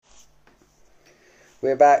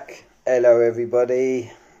We're back. Hello,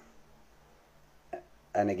 everybody.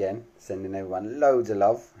 And again, sending everyone loads of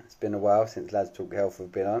love. It's been a while since Lads Talk Health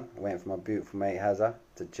have been on. I'm waiting for my beautiful mate Hazza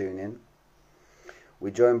to tune in. We're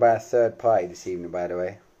joined by a third party this evening, by the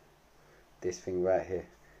way. This thing right here.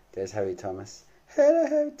 There's Harry Thomas. Hello,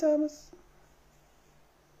 Harry Thomas.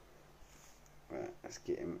 Right, let's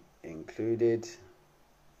get him included.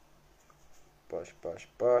 Bosh, bosh,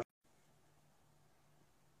 bosh.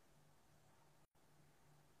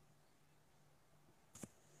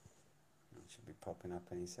 Should be popping up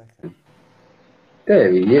any second.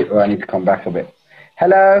 There he is. Oh, I need to come back a bit.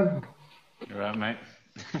 Hello. You all right, mate?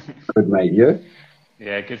 Good, mate. You?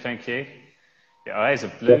 Yeah, good, thank you. Your eyes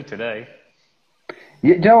are blue today.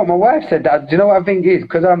 Yeah, do you know what my wife said? That, do you know what I think is?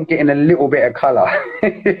 Because I'm getting a little bit of colour.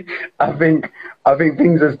 I think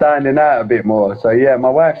things are standing out a bit more. So yeah, my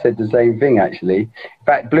wife said the same thing actually. In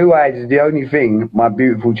fact, blue eyes is the only thing my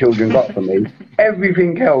beautiful children got from me.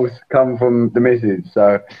 Everything else come from the missus.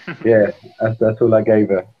 So yeah, that's all I gave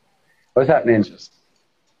her. What's happening? Just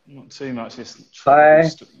not too much. Hi.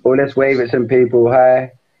 Oh, let's wave at some people.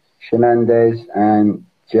 Hi, Shenandoah and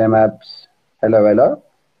Gemabs. Hello, hello.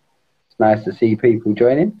 It's nice to see people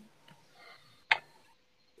joining.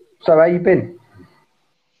 So, how you been?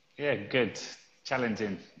 Yeah, good.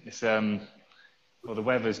 Challenging. It's well, the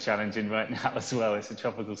weather's challenging right now as well. It's a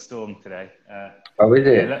tropical storm today. Oh, is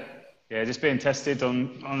it? Yeah, just being tested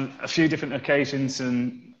on a few different occasions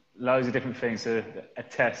and loads of different things. A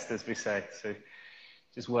test, as we say. So,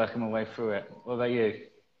 just working my way through it. What about you?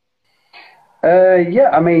 Yeah,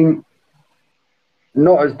 I mean,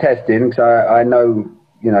 not as testing, because I know,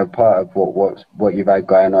 you know, part of what you've had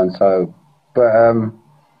going on. So, but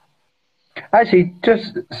actually,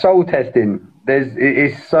 just soul testing.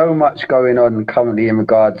 It's so much going on currently in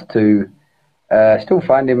regards to still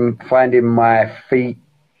finding my feet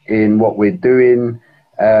in what we're doing.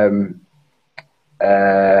 And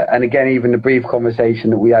again, even the brief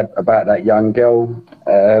conversation that we had about that young girl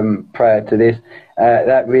prior to this,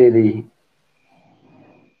 that really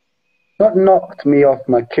not knocked me off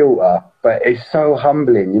my kilter, but it's so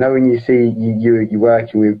humbling, you know, when you see you're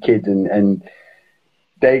working with kids and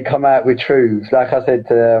they come out with truths. Like I said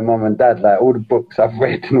to mum and dad, like all the books I've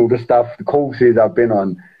read and all the stuff, the courses I've been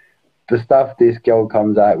on, the stuff this girl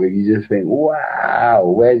comes out with, you just think, wow,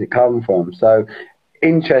 where's it come from? So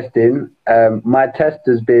interesting. My test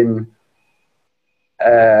has been,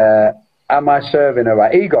 am I serving her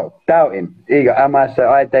right? Ego, doubting. Ego, am I serving?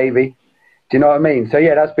 Hi, Davey. Do you know what I mean? So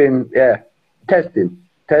yeah, that's been,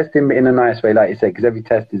 testing in a nice way, like you said, because every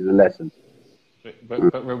test is a lesson.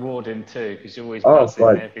 But rewarding too, because you're always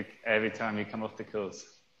buzzing every time you come off the course.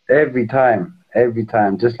 Every time,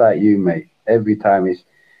 just like you, mate. Every time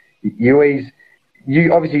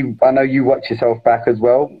you obviously, I know you watch yourself back as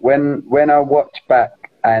well. When I watch back,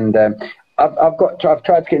 and I've tried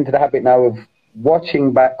to get into the habit now of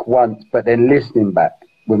watching back once, but then listening back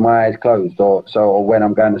with my eyes closed, or when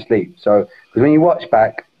I'm going to sleep. So, because when you watch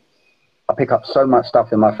back, I pick up so much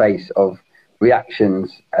stuff in my face of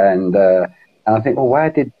reactions, and I think, well, why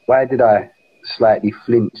did I slightly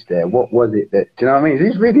flinch there? What was it that? Do you know what I mean?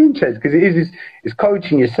 It's really interesting because it's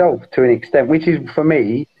coaching yourself to an extent, which is for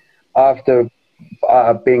me after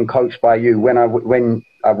being coached by you. When I went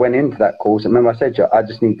into that course, I remember I said to you, I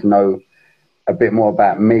just need to know a bit more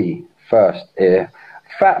about me first. Yeah.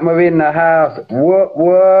 Fatma in the house.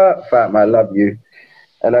 What? Fatma, I love you.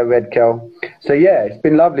 Hello, Red Kel. So yeah, it's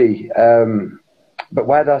been lovely. But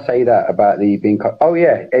why did I say that about the being? Oh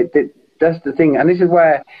yeah, that's the thing. And this is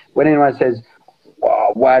why when anyone says,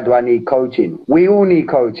 oh, why do I need coaching? We all need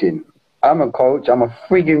coaching. I'm a coach. I'm a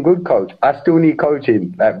freaking good coach. I still need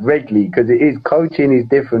coaching, like regularly, because coaching is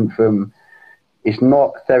different from. It's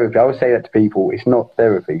not therapy. I always say that to people. It's not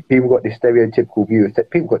therapy. People got this stereotypical view.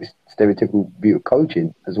 People got this stereotypical view of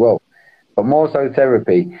coaching as well, but more so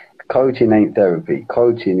therapy. Coaching ain't therapy.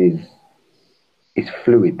 Coaching is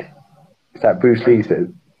fluid. It's like Bruce Lee says,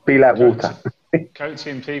 "Be like water."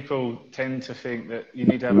 Coaching, people tend to think that you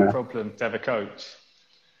need to have a problem to have a coach,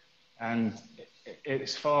 and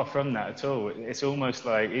it's far from that at all. It's almost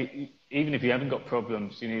like even if you haven't got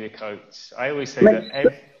problems, you need a coach. I always say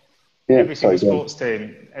that. Every single sports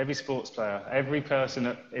team, every sports player, every person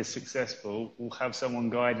that is successful will have someone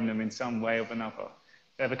guiding them in some way or another.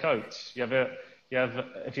 They have a coach. You have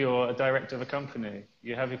if you're a director of a company,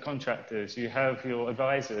 you have your contractors, you have your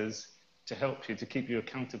advisors to help you, to keep you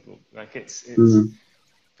accountable. Like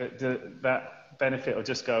but that benefit of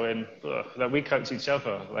just going, like we coach each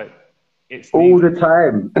other, like it's all the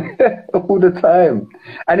time, all the time.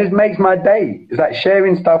 And it makes my day. It's like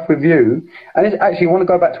sharing stuff with you. And it's actually, I want to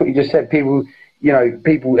go back to what you just said. People, you know,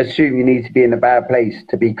 people assume you need to be in a bad place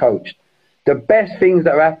to be coached. The best things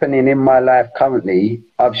that are happening in my life currently,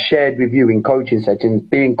 I've shared with you in coaching sessions,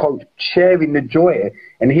 being coached, sharing the joy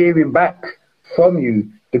and hearing back from you,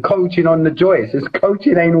 the coaching on the joy. So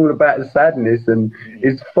coaching ain't all about the sadness, and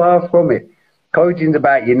it's far from it. Coaching's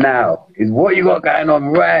about you now. Is what you got going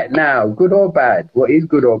on right now, good or bad? What is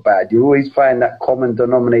good or bad? You always find that common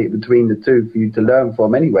denominator between the two for you to learn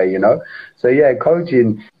from anyway, you know? So yeah,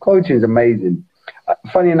 coaching's amazing.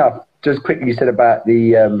 Funny enough, just quickly you said about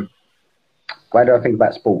the, why do I think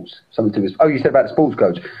about sports? Something to do with, oh, you said about the sports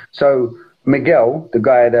coach. So Miguel, the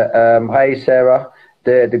guy that, hi Sarah,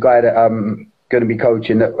 the guy that going to be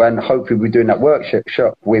coaching and hopefully we're doing that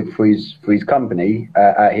workshop with for his company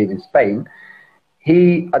out here in Spain.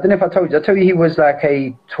 I don't know if I told you he was like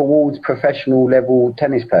a towards professional level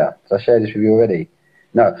tennis player. So I shared this with you already.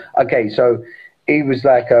 No. Okay, so he was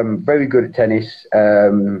like very good at tennis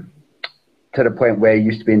to the point where he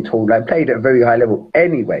used to be in tournament, played at a very high level.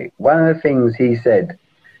 Anyway, one of the things he said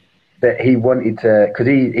that he wanted to, because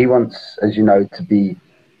he wants, as you know, to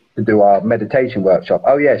do our meditation workshop.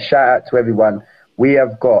 Oh yeah, shout out to everyone. We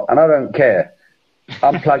have got, and I don't care,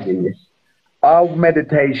 I'm plugging this. Our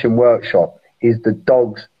meditation workshop is the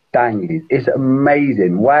dog's danglies. It's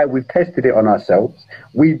amazing. Why? We've tested it on ourselves.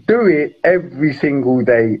 We do it every single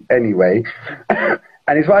day anyway. And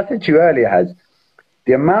it's what I said to you earlier,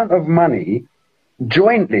 the amount of money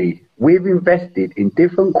jointly we've invested in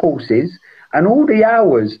different courses and all the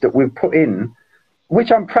hours that we've put in,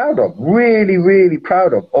 which I'm proud of, really, really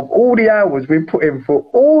proud of all the hours we've put in for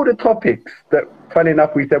all the topics that, funny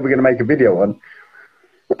enough, we said we're going to make a video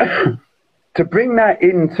on. To bring that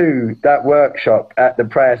into that workshop at the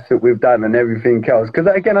price that we've done and everything else.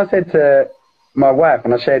 Because again, I said to my wife,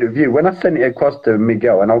 and I shared it with you, when I sent it across to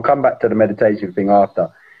Miguel, and I'll come back to the meditation thing after,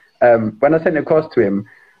 when I sent it across to him,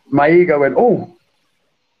 my ego went, oh,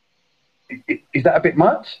 is that a bit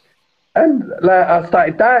much? And like I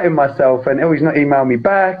started doubting myself, and he's not emailed me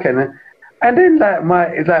back, and then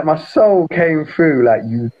my soul came through, like,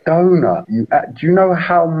 you donut, do you know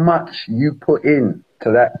how much you put in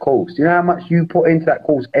to that course? Do you know how much you put into that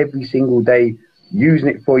course every single day, using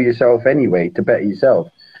it for yourself anyway, to better yourself?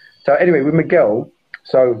 So anyway, with Miguel,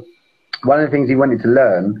 so one of the things he wanted to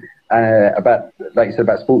learn about, like you said,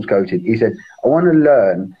 about sports coaching, he said, I want to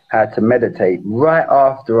learn how to meditate right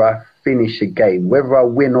after I finish a game, whether I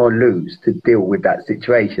win or lose, to deal with that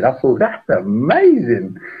situation. I thought, that's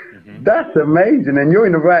amazing. That's amazing, and you're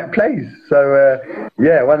in the right place. So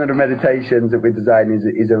yeah, one of the meditations that we're designing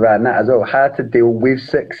is around that as well, how to deal with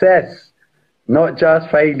success, not just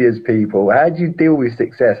failures, people. How do you deal with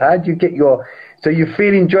success? How do you get so you're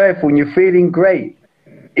feeling joyful and you're feeling great?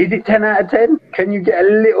 Is it 10 out of 10? Can you get a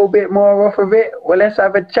little bit more off of it? Well, let's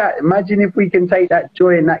have a chat. Imagine if we can take that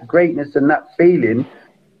joy and that greatness and that feeling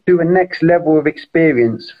to a next level of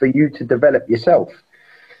experience for you to develop yourself.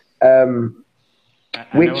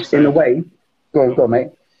 Which, also, in a way, go on,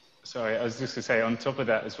 mate. Sorry, I was just going to say, on top of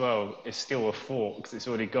that as well, it's still a thought because it's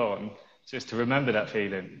already gone. Just to remember that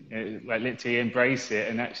feeling, like literally embrace it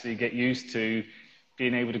and actually get used to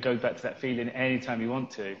being able to go back to that feeling anytime you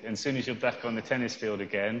want to. And as soon as you're back on the tennis field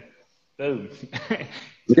again, boom.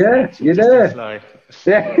 Yeah, you're there.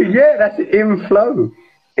 Yeah, that's it. In flow,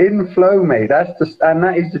 mate. And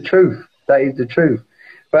that is the truth. That is the truth.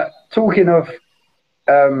 But talking of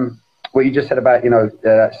what you just said about,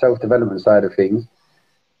 that self-development side of things,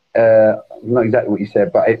 not exactly what you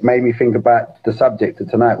said, but it made me think about the subject of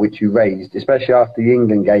tonight, which you raised, especially after the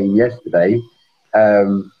England game yesterday.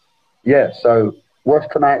 Yeah, so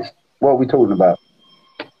what are we talking about?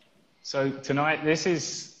 So tonight, this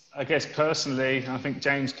is, I guess personally, I think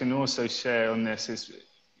James can also share on this,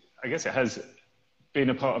 I guess it has been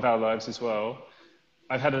a part of our lives as well.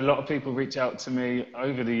 I've had a lot of people reach out to me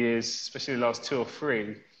over the years, especially the last 2 or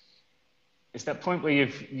 3. It's that point where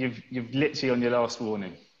you've literally on your last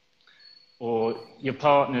warning, or your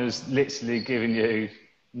partner's literally giving you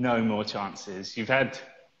no more chances. You've had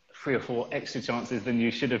 3 or 4 extra chances than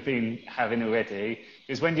you should have been having already.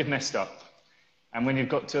 It's when you've messed up and when you've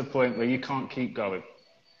got to a point where you can't keep going.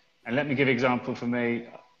 And let me give an example for me.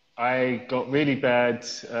 I got really bad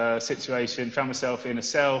situation, found myself in a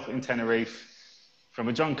cell in Tenerife from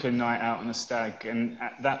a drunken night out on a stag. And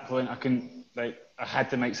at that point, I had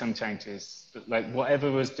to make some changes. But whatever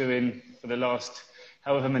I was doing for the last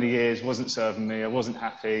however many years wasn't serving me. I wasn't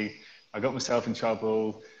happy. I got myself in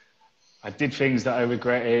trouble. I did things that I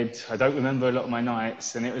regretted. I don't remember a lot of my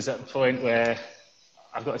nights. And it was at the point where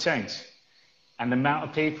I've got to change. And the amount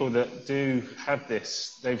of people that do have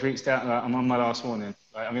this, they've reached out, I'm on my last warning.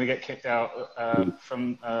 I'm going to get kicked out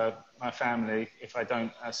from my family if I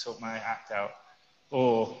don't sort my act out.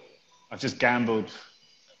 or I've just gambled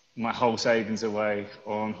my whole savings away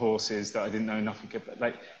on horses that I didn't know nothing about.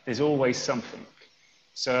 Like, there's always something.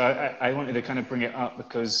 So I wanted to kind of bring it up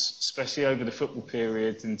because, especially over the football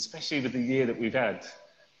period, and especially with the year that we've had,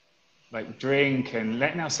 like drink and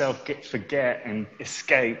letting ourselves forget and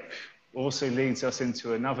escape also leads us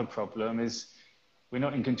into another problem, is we're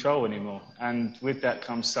not in control anymore. And with that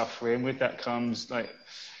comes suffering, with that comes like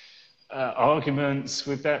arguments,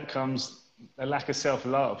 with that comes a lack of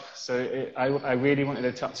self-love. So I really wanted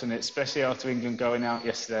to touch on it, especially after England going out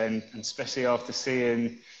yesterday, and especially after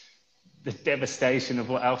seeing the devastation of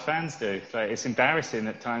what our fans do. Like, it's embarrassing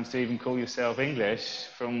at times to even call yourself English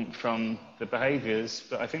from the behaviours,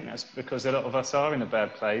 but I think that's because a lot of us are in a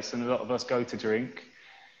bad place and a lot of us go to drink.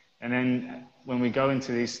 And then when we go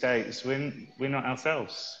into these states, we're not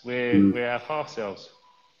ourselves. We're our half selves.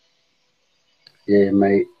 Yeah,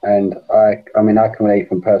 mate. And I mean, I can relate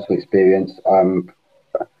from personal experience. I'm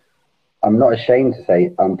not ashamed to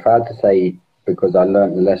say, I'm proud to say, because I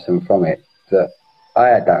learned the lesson from it, that I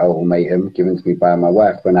had that ultimatum given to me by my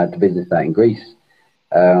wife when I had the business out in Greece.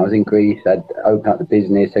 I was in Greece, I'd opened up the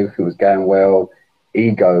business, everything was going well,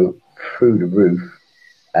 ego through the roof,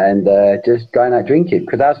 and just going out drinking,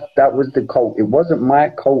 because that was the cult. It wasn't my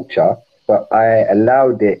culture, but I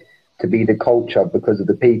allowed it to be the culture because of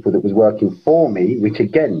the people that was working for me, which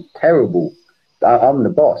again, terrible. I'm the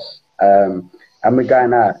boss, and we're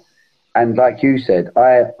going out. And like you said,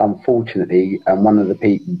 I unfortunately am one of the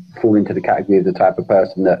people fall into the category of the type of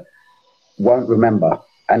person that won't remember,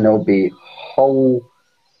 and there'll be whole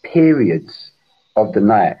periods of the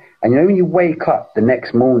night. And you know when you wake up the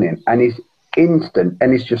next morning and it's instant,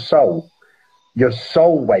 and it's your soul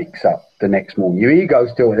wakes up the next morning. Your ego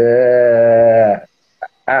still,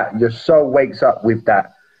 your soul wakes up with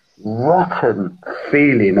that rotten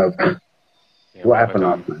feeling of what happened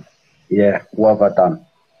last night? Yeah, what have I done?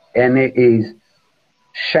 And it is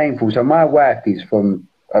shameful. So my wife is from,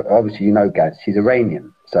 obviously you know Gaz, she's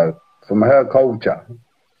Iranian. So from her culture,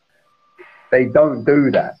 they don't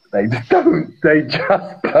do that. They just don't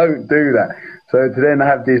do that. So to then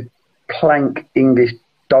have this plank English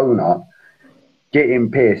donut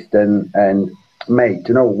getting pissed and mate,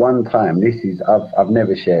 you know, one time, this is, I've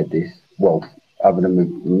never shared this, well, other than the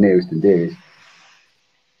nearest and dearest.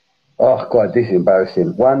 Oh God, this is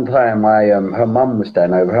embarrassing. One time, her mum was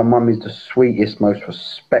staying over. Her mum is the sweetest, most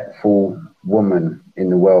respectful woman in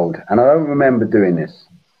the world, and I don't remember doing this.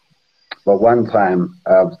 But one time,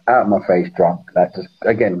 I was out of my face, drunk. That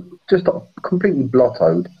just completely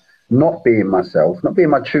blottoed, not being myself, not being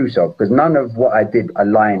my true self, because none of what I did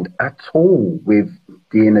aligned at all with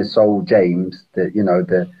the inner soul, James.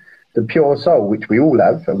 The pure soul, which we all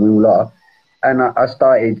have and we all are. And I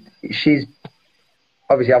started.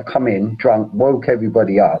 Obviously, I've come in drunk, woke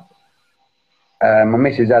everybody up. My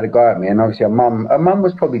missus had a go at me, and obviously her mum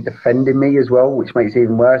was probably defending me as well, which makes it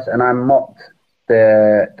even worse. And I mocked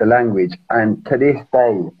the language, and to this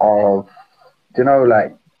day,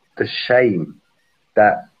 like the shame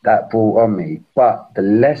that brought on me. But the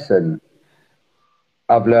lesson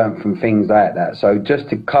I've learned from things like that. So just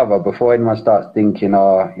to cover before anyone starts thinking,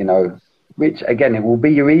 which again, it will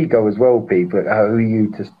be your ego as well, people. Who are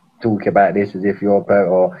you to talk about this as if you're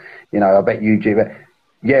I bet you do. But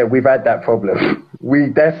yeah, we've had that problem. We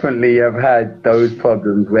definitely have had those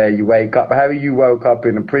problems where you wake up. How you woke up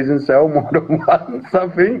in a prison cell more than once, I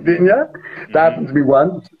think, didn't you? That happened to me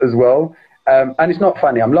once as well. And it's not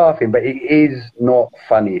funny. I'm laughing, but it is not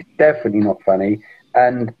funny. It's definitely not funny.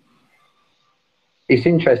 And it's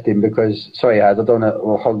interesting because, sorry, I don't want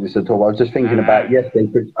to hog this at all. I was just thinking about yesterday,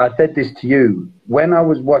 but I said this to you when I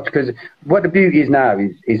was watching, because what the beauty is now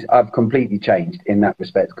is I've completely changed in that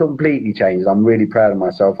respect. Completely changed. I'm really proud of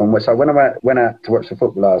myself. And so when I went out to watch the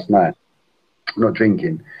football last night, not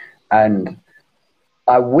drinking, and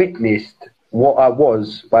I witnessed what I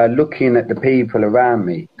was by looking at the people around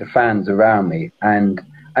me, the fans around me, and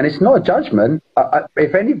it's not a judgment.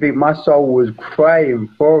 If anything, my soul was crying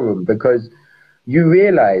for them, because you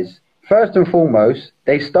realise, first and foremost,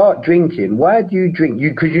 they start drinking. Why do you drink?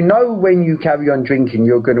 Because you know when you carry on drinking,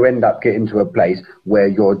 you're going to end up getting to a place where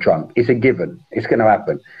you're drunk. It's a given. It's going to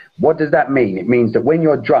happen. What does that mean? It means that when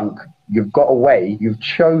you're drunk, you've got away, you've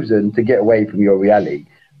chosen to get away from your reality.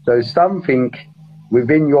 So something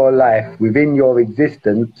within your life, within your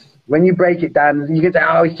existence, when you break it down, you can say,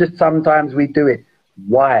 oh, it's just sometimes we do it.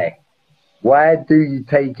 Why? Why do you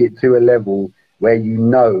take it to a level where you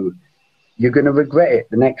know you're going to regret it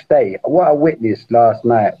the next day? What I witnessed last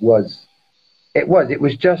night was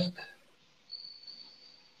just,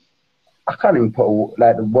 I can't even put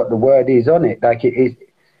like what the word is on it. Like it is,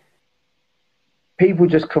 people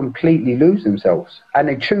just completely lose themselves, and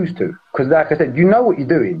they choose to. Because like I said, you know what you're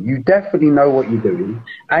doing. You definitely know what you're doing.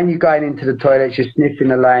 And you're going into the toilets, you're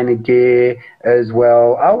sniffing a line of gear as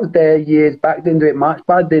well. I was there years back, didn't do it much,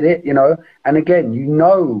 but I did it, you know. And again, you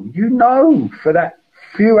know, for that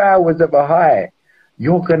few hours of a high,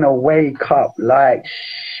 you're going to wake up like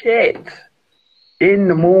shit in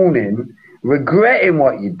the morning, regretting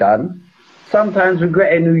what you've done. Sometimes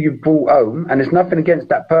regretting who you brought home, and it's nothing against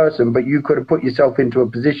that person, but you could have put yourself into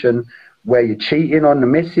a position where you're cheating on the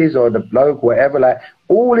missus or the bloke, whatever. Like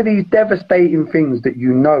all of these devastating things that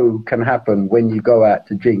you know can happen when you go out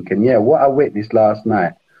to drink. And yeah, what I witnessed last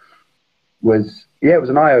night was, yeah, it was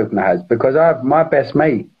an eye opener, Has, because I have my best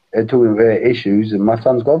mate talking about issues, and my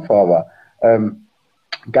son's godfather,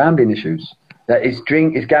 gambling issues. That it's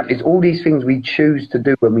drink, it's gambling, it's all these things we choose to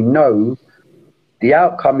do when we know the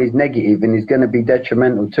outcome is negative and is going to be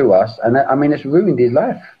detrimental to us. And I mean, it's ruined his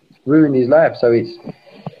life. It's ruined his life. So it's,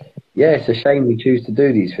 yeah, it's a shame we choose to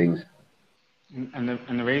do these things. And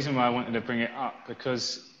the reason why I wanted to bring it up,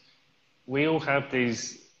 because we all have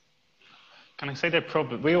these, can I say they're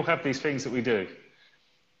problems? We all have these things that we do.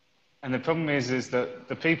 And the problem is that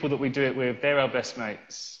the people that we do it with, they're our best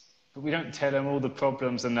mates. But we don't tell them all the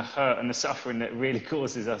problems and the hurt and the suffering that it really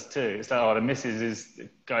causes us too. It's like, oh, the missus is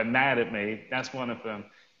going mad at me. That's one of them.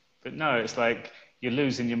 But no, it's like you're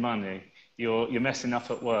losing your money. You're messing up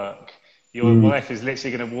at work. Your wife is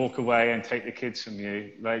literally going to walk away and take the kids from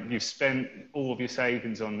you. Like you've spent all of your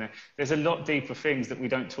savings on there. There's a lot deeper things that we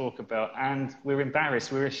don't talk about, and we're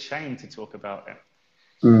embarrassed. We're ashamed to talk about it.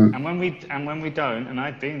 And when we don't, and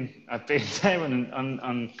I've been there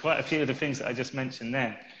on quite a few of the things that I just mentioned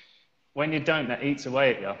there. When you don't, that eats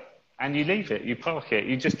away at you, and you leave it, you park it,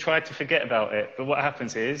 you just try to forget about it. But what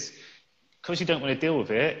happens is, because you don't want to deal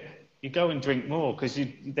with it, you go and drink more, because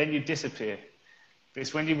then you disappear. But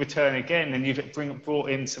it's when you return again, and you've brought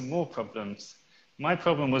in some more problems. My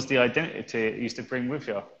problem was the identity it used to bring with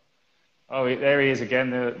you. Oh, there he is again,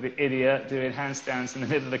 the idiot doing handstands in the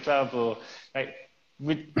middle of the club, or like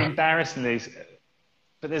embarrassingly.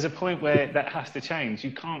 But there's a point where that has to change.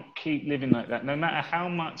 You can't keep living like that. No matter how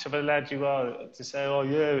much of a lad you are to say, oh,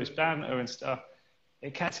 yeah, it's banter and stuff,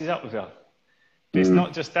 it catches up with you. But it's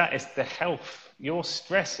not just that, it's the health. You're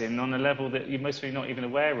stressing on a level that you're mostly not even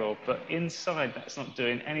aware of, but inside that's not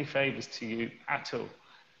doing any favours to you at all.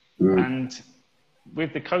 And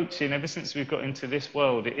with the coaching, ever since we've got into this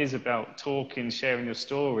world, it is about talking, sharing your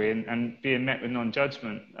story and being met with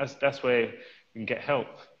non-judgment. That's where you can get help.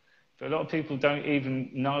 But a lot of people don't even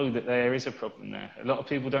know that there is a problem there. A lot of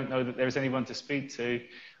people don't know that there is anyone to speak to,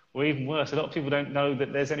 or even worse, a lot of people don't know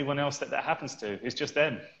that there's anyone else that happens to. It's just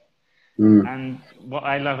them. And what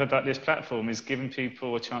I love about this platform is giving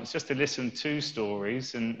people a chance just to listen to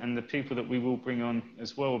stories, and the people that we will bring on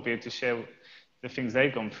as well will be able to share the things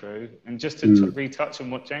they've gone through. And just to retouch on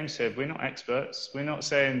what James said, we're not experts. We're not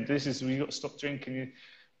saying you've got to stop drinking.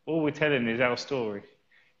 All we're telling is our story.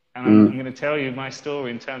 And I'm going to tell you my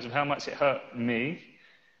story in terms of how much it hurt me.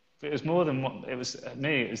 But it was more than what it was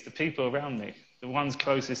me. It was the people around me, the ones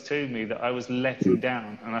closest to me that I was letting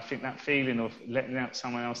down. And I think that feeling of letting out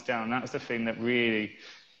someone else down, that's the thing that really,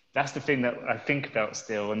 that's the thing that I think about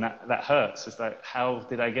still. And that hurts. It's like, how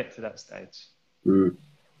did I get to that stage?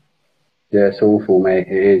 Yeah, it's awful, mate.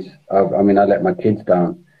 It is. I mean, I let my kids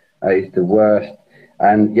down. It's the worst.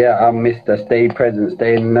 And yeah, I missed a stay present,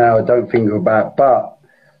 staying now. I don't think about, but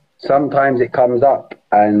sometimes it comes up,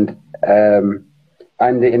 and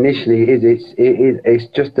it initially it's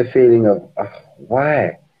just the feeling of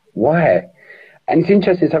why, and it's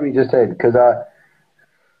interesting something you just said, because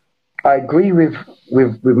I agree with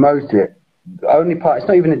most of it. The only part, it's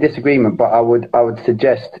not even a disagreement, but I would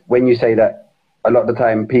suggest when you say that a lot of the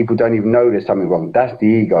time people don't even know there's something wrong. That's the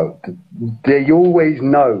ego. They always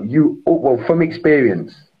know. Well, from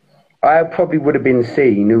experience, I probably would have been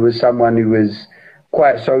seen who was someone who was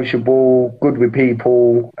quite sociable, good with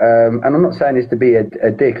people, and I'm not saying this to be a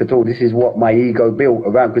dick at all. This is what my ego built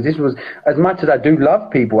around, because this was, as much as I do love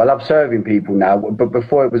people, I love serving people now, but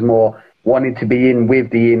before it was more wanting to be in with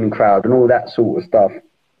the in crowd and all that sort of stuff.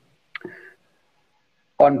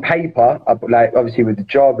 On paper, like obviously with the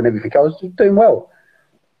job and everything, I was doing well.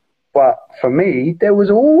 But for me, there was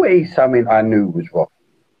always something I knew was wrong.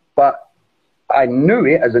 But I knew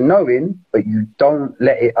it as a knowing, but you don't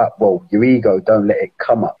let it up. Well, your ego don't let it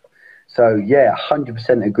come up. So yeah,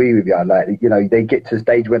 100% agree with you. Like, you know, they get to a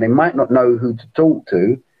stage where they might not know who to talk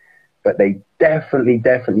to, but they definitely,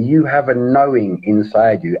 you have a knowing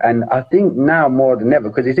inside you. And I think now more than ever,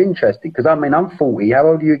 because it's interesting, because I mean, I'm 40. How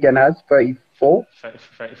old are you again, Az? 34?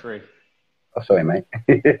 33. Oh, sorry, mate.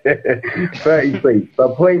 33.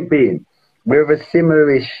 But point being, we're a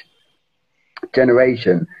similar-ish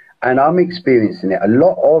generation, and I'm experiencing it. A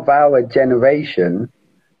lot of our generation,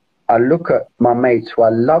 I look at my mates who I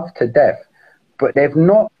love to death, but they've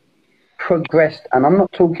not progressed, and I'm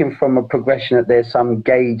not talking from a progression that there's some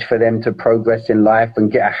gauge for them to progress in life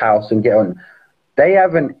and get a house and get on. They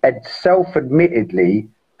haven't self-admittedly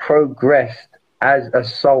progressed as a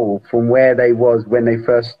soul from where they was when they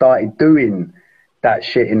first started doing that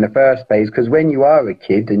shit in the first place. Because when you are a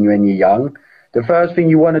kid and when you're young, the first thing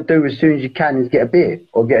you want to do as soon as you can is get a beer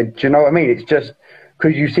or do you know what I mean? It's just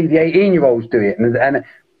because you see the 18-year-olds do it.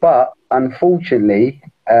 But unfortunately,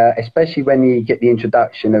 especially when you get the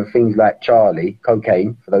introduction of things like Charlie,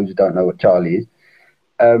 cocaine, for those who don't know what Charlie is,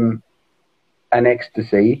 and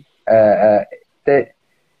ecstasy,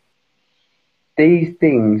 these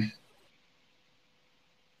things,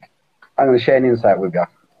 I'm going to share an insight with you.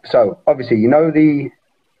 So, obviously,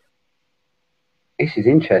 this is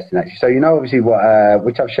interesting, actually. So, obviously,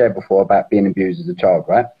 which I've shared before about being abused as a child,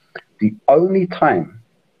 right? The only time,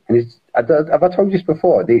 and have I told you this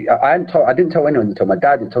before? I didn't tell anyone until my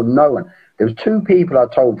dad didn't tell no one. There was 2 people I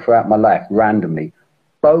told throughout my life, randomly.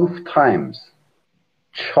 Both times,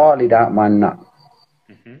 Charlied out my nut.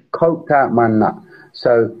 Coked out my nut.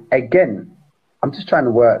 So, again, I'm just trying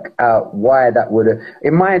to work out why that would have...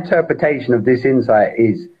 In my interpretation of this insight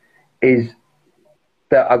is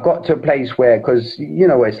that I got to a place where... Because, you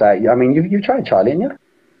know what it's like. I mean, you've tried Charlie, haven't you?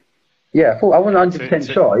 Yeah, I wasn't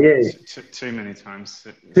 100% sure. Yeah. Too many times.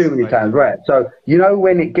 Too many times, right. So,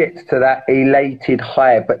 when it gets to that elated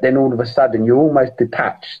high, but then all of a sudden you're almost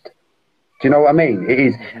detached. Do you know what I mean? It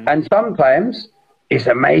is. And sometimes it's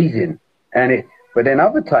amazing. But then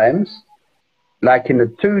other times, like in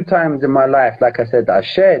the 2 times in my life, like I said, that I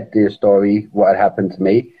shared the story, what had happened to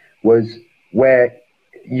me, was where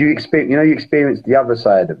you experience the other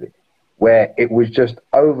side of it, where it was just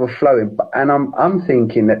overflowing. And I'm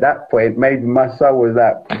thinking at that point, maybe my soul was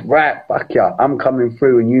like, right, fuck yeah, I'm coming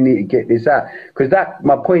through and you need to get this out. Because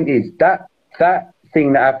my point is, that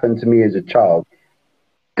thing that happened to me as a child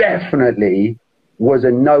definitely was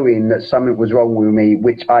a knowing that something was wrong with me,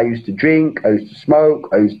 which I used to drink, I used to smoke,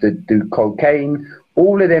 I used to do cocaine,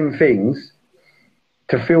 all of them things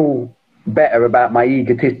to feel better about my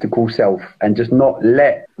egotistical self and just not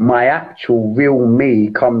let my actual real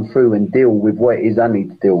me come through and deal with what it is I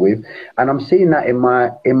need to deal with. And I'm seeing that in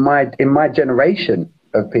my generation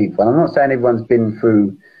of people. And I'm not saying everyone's been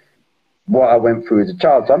through what I went through as a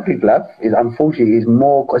child. Some people have. Unfortunately, it's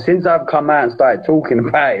more, since I've come out and started talking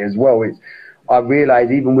about it as well, I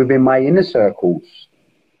realise even within my inner circles,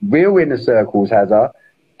 real inner circles,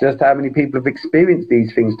 just how many people have experienced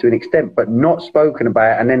these things to an extent, but not spoken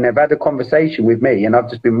about it. And then they've had a conversation with me, and I've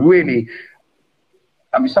just been really.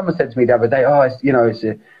 I mean, someone said to me the other day, "Oh,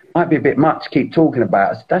 it might be a bit much to keep talking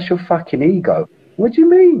about." I said, "That's your fucking ego." What do you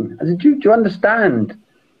mean? I said, "Do you understand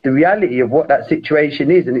the reality of what that situation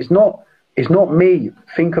is?" And it's not me.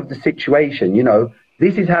 Think of the situation.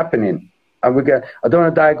 This is happening. And I don't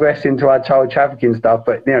want to digress into our child trafficking stuff,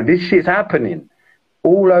 but this shit's happening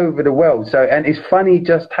all over the world. So, and it's funny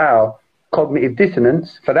just how cognitive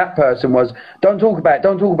dissonance for that person was, don't talk about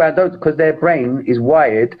it, because their brain is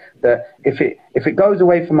wired that if it goes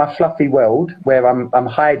away from my fluffy world where I'm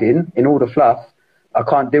hiding in all the fluff, I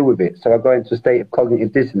can't deal with it. So I go into a state of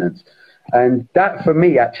cognitive dissonance. And that for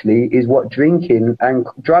me actually is what drinking and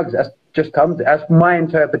drugs that's my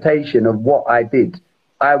interpretation of what I did.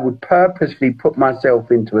 I would purposely put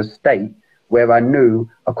myself into a state where I knew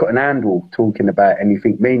I couldn't handle talking about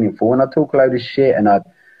anything meaningful, and I'd talk a load of shit, and I'd,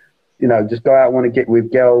 just go out and want to get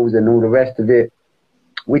with girls and all the rest of it,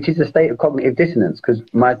 which is a state of cognitive dissonance, because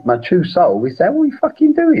my true soul would say, what are you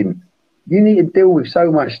fucking doing? You need to deal with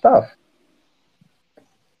so much stuff.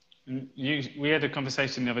 We had a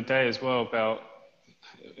conversation the other day as well about,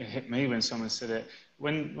 it hit me when someone said it,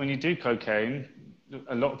 when you do cocaine,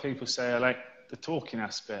 a lot of people say, I like the talking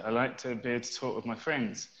aspect. I like to be able to talk with my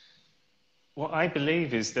friends. What I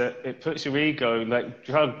believe is that it puts your ego, like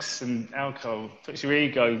drugs and alcohol, puts your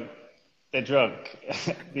ego, they're drunk.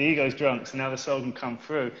 The ego's drunk, so now the soul can come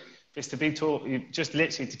through. It's to be taught, just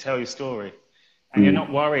literally to tell your story. And you're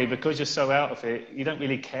not worried because you're so out of it. You don't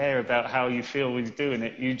really care about how you feel when you're doing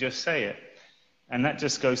it. You just say it. And that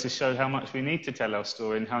just goes to show how much we need to tell our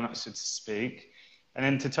story and how much to speak. And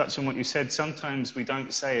then to touch on what you said, sometimes we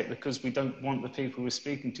don't say it because we don't want the people we're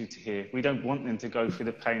speaking to hear. We don't want them to go through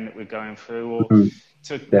the pain that we're going through, or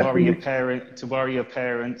to worry your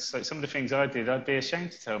parents. Like some of the things I did, I'd be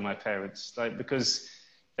ashamed to tell my parents, because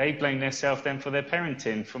they blame themselves then for their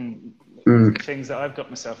parenting from the things that I've got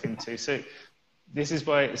myself into. So this is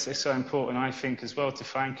why it's so important, I think, as well, to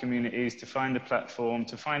find communities, to find a platform,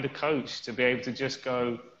 to find a coach, to be able to just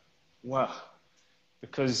go, wow.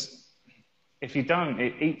 Because if you don't,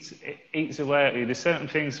 it eats away at you. There's certain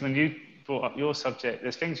things, when you brought up your subject,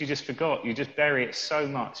 there's things you just forgot. You just bury it so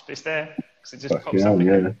much, but it's there because it just pops up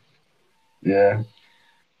again. Yeah.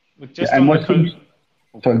 Just and what's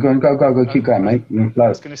sorry, go, keep going, mate. I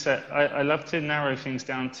was going to say, I love to narrow things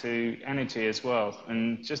down to energy as well.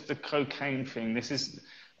 And just the cocaine thing, this is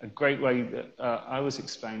a great way that I always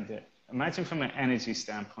explained it. Imagine from an energy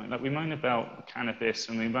standpoint, like we moan about cannabis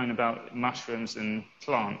and we moan about mushrooms and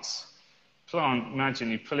plants. Plant,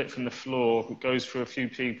 imagine you pull it from the floor, it goes through a few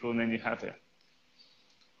people and then you have it.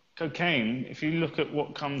 Cocaine, if you look at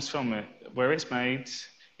what comes from it, where it's made,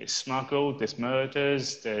 it's smuggled, there's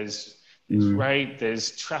murders, there's rape,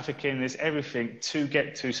 there's trafficking, there's everything to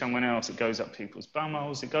get to someone else. It goes up people's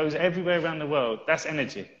bumholes, it goes everywhere around the world. That's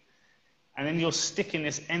energy. And then you're sticking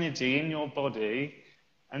this energy in your body,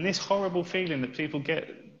 and this horrible feeling that people get,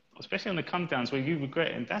 especially on the come downs where you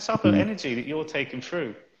regret it, that's other energy that you're taking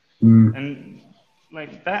through. And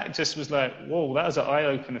like that just was like, whoa, that was an eye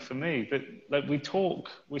opener for me. But like we talk,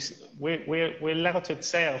 we're allowed to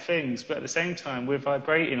say our things, but at the same time we're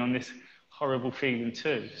vibrating on this horrible feeling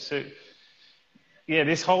too. So yeah,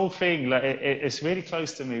 this whole thing, like it's really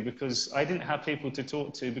close to me because I didn't have people to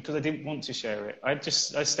talk to because I didn't want to share it. I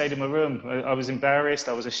stayed in my room. I was embarrassed.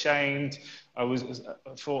 I was ashamed. I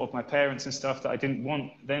thought of my parents and stuff that I didn't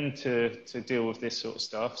want them to deal with this sort of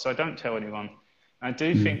stuff. So I don't tell anyone. I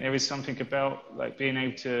do think there is something about like being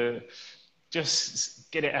able to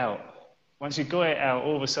just get it out. Once you got it out,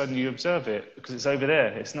 all of a sudden you observe it because it's over there.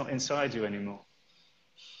 It's not inside you anymore.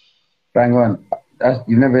 Bang on. I've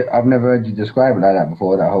never heard you describe it like that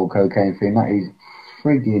before, that whole cocaine thing. That is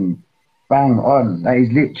frigging bang on. That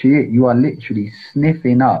is literally it. You are literally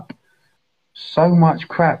sniffing up so much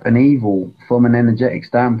crap and evil from an energetic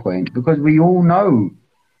standpoint, because we all know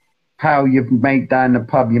how you make down the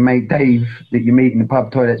pub, your mate Dave that you meet in the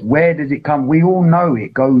pub toilets. Where does it come? We all know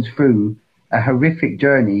it goes through a horrific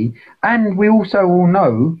journey. And we also all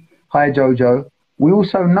know, hi Jojo, we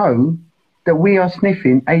also know that we are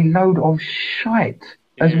sniffing a load of shite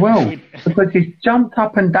as well, because it's jumped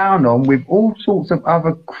up and down on with all sorts of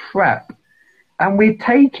other crap, and we're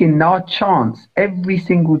taking our chance every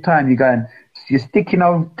single time. You're sticking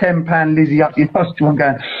old 10-pound Lizzie up your nostril and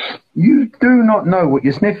going, you do not know what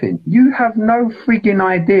you're sniffing. You have no freaking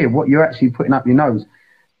idea what you're actually putting up your nose.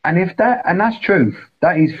 And that's truth.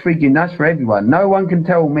 That is that's for everyone. No one can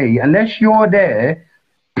tell me, unless you're there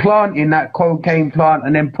planting that cocaine plant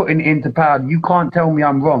and then putting it into powder, you can't tell me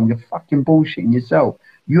I'm wrong. You're fucking bullshitting yourself.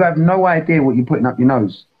 You have no idea what you're putting up your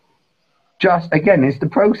nose. Just, again, it's the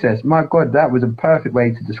process. My God, that was a perfect way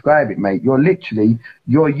to describe it, mate. You're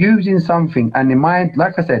using something, and in my,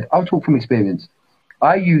 like I said, I'll talk from experience.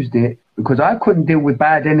 I used it because I couldn't deal with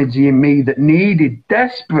bad energy in me that needed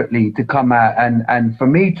desperately to come out and for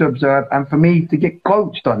me to observe and for me to get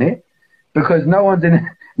coached on it, because no one's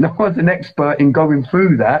an expert in going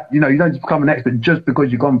through that. You know, you don't just become an expert just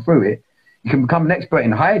because you've gone through it. You can become an expert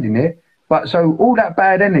in hiding it. But so all that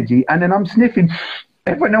bad energy, and then I'm sniffing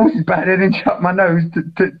everyone else's bad energy up my nose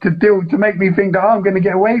to make me think that I'm going to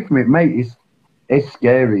get away from it, mate. It's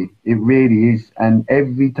scary. It really is. And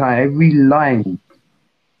every time, every line,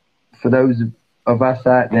 for those of us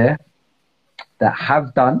out there that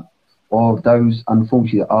have done, or those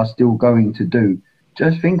unfortunately that are still going to do,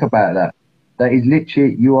 just think about that. That is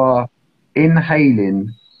literally, you are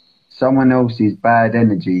inhaling someone else's bad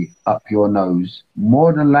energy up your nose,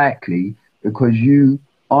 more than likely because you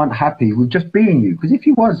aren't happy with just being you. Because if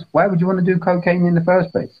you was, why would you want to do cocaine in the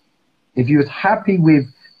first place? If you was happy with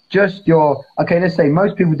just your, okay, let's say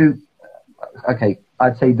most people do, okay,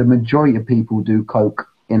 I'd say the majority of people do coke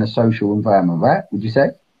in a social environment, right? Would you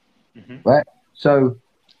say? Mm-hmm. Right? So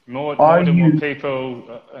more than what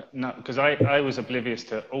people, no, because I was oblivious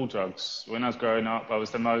to all drugs. When I was growing up, I was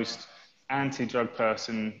the most anti-drug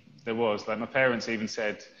person there was. Like my parents even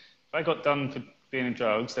said, if I got done for being in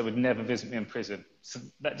drugs, they would never visit me in prison. So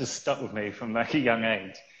that just stuck with me from like a young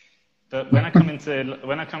age. But when I come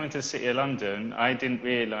into the city of London, I didn't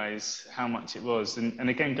realise how much it was. And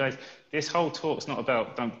again, guys, this whole talk's not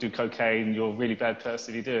about don't do cocaine, you're a really bad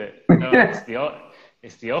person if you do it. No,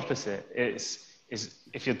 it's the opposite. It's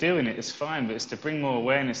if you're doing it, it's fine, but it's to bring more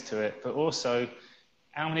awareness to it. But also,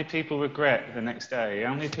 how many people regret the next day?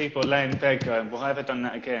 How many people lay in bed going, why have I done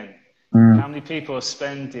that again? How many people are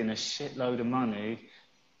spending a shitload of money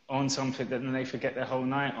on something that then they forget their whole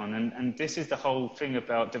night on? And this is the whole thing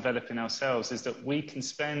about developing ourselves, is that we can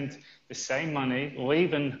spend the same money or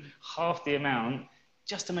even half the amount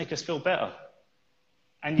just to make us feel better.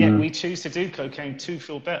 And yet we choose to do cocaine to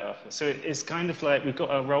feel better. So it's kind of like we've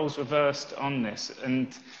got our roles reversed on this,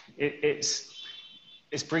 and it's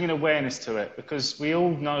bringing awareness to it, because we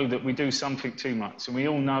all know that we do something too much, and we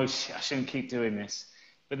all know I shouldn't keep doing this.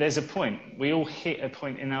 But there's a point. We all hit a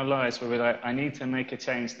point in our lives where we're like, I need to make a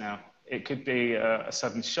change now. It could be a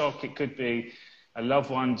sudden shock. It could be a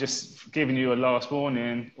loved one just giving you a last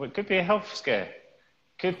warning. Or it could be a health scare.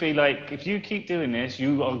 It could be like, if you keep doing this,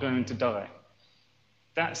 you are going to die.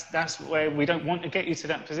 That's where we don't want to get you to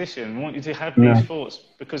that position. We want you to have these thoughts,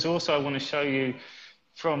 because also I want to show you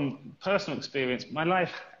from personal experience, my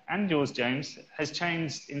life and yours, James, has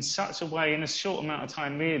changed in such a way in a short amount of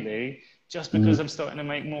time, really, just because I'm starting to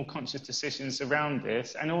make more conscious decisions around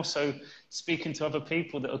this, and also speaking to other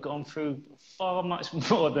people that have gone through far much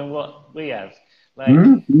more than what we have. Like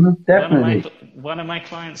definitely. One of my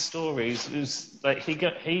clients' stories was like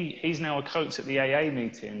he's now a coach at the AA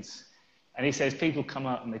meetings. And he says people come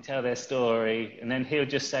up and they tell their story, and then he'll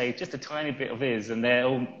just say just a tiny bit of his, and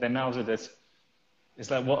their mouths are just, it's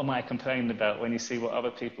like, what am I complaining about, when you see what other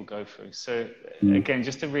people go through? So again,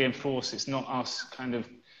 just to reinforce, it's not us kind of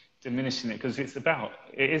diminishing it, because it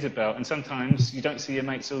is about, and sometimes you don't see your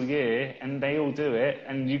mates all year and they all do it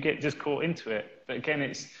and you get just caught into it. But again,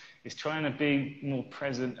 it's trying to be more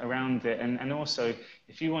present around it. And also,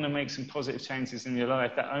 if you want to make some positive changes in your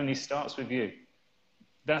life, that only starts with you.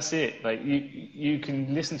 That's it. Like you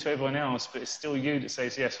can listen to everyone else, but it's still you that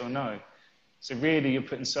says yes or no. So really, you're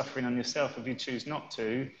putting suffering on yourself if you choose not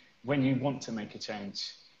to, when you want to make a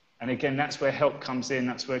change. And again, that's where help comes in.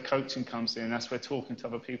 That's where coaching comes in. That's where talking to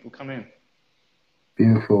other people come in.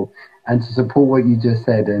 Beautiful. And to support what you just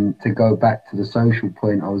said, and to go back to the social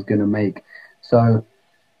point I was going to make. So,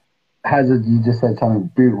 Hazard, you just said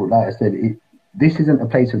something beautiful. Like I said, this isn't a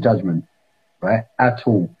place of judgment, right? At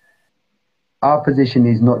all. Our position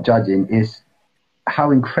is not judging, it's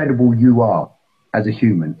how incredible you are as a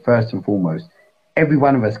human, first and foremost. Every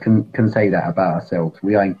one of us can say that about ourselves.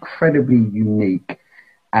 We are incredibly unique,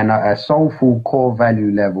 and at a soulful core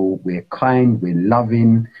value level, we're kind, we're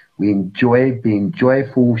loving, we enjoy being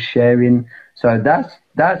joyful, sharing. So that's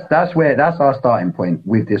our starting point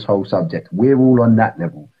with this whole subject. We're all on that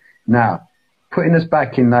level. Now, putting us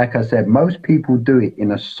back in, like I said, most people do it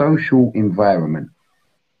in a social environment.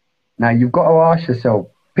 Now, you've got to ask yourself,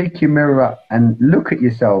 pick your mirror up and look at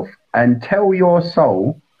yourself and tell your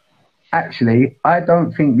soul, actually, I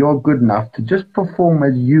don't think you're good enough to just perform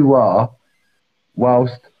as you are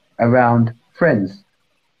whilst around friends.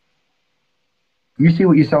 You see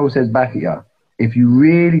what your soul says back at you. If you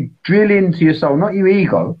really drill into your soul, not your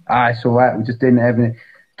ego, it's all right, we're just doing everything.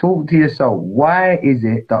 Talk to your soul. Why is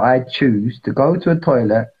it that I choose to go to a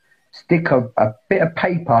toilet, stick a bit of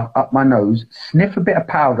paper up my nose, sniff a bit of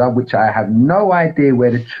powder, which I have no idea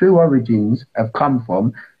where the true origins have come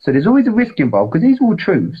from. So there's always a risk involved, because these are all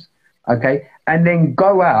truths, okay? And then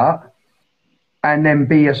go out and then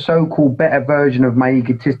be a so-called better version of my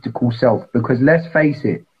egotistical self. Because let's face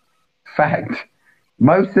it, fact,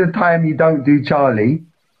 most of the time you don't do Charlie.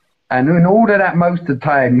 And in all of that, most of the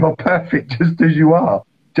time, you're perfect just as you are,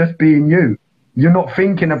 just being you. You're not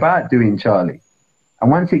thinking about doing Charlie. And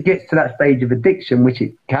once it gets to that stage of addiction, which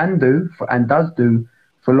it can do and does do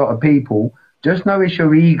for a lot of people, just know it's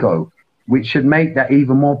your ego, which should make that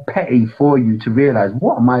even more petty for you to realize,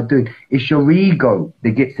 what am I doing? It's your ego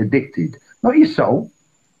that gets addicted, not your soul.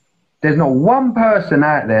 There's not one person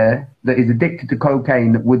out there that is addicted to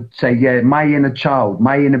cocaine that would say, yeah, my inner child,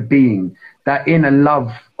 my inner being, that inner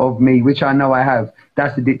love of me, which I know I have,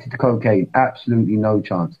 that's addicted to cocaine. Absolutely no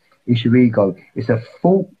chance. It's your ego. It's a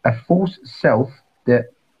false self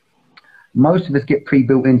that most of us get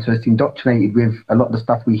pre-built into us, indoctrinated with a lot of the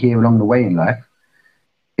stuff we hear along the way in life.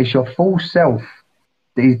 It's your false self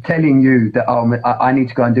that is telling you that, oh, I need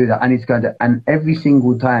to go and do that, I need to go and do that. And every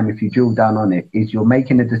single time, if you drill down on it, is you're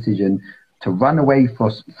making a decision to run away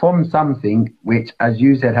from something which, as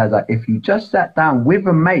you said, Hazard, if you just sat down with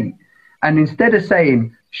a mate and instead of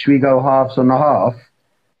saying, should we go halves on the half,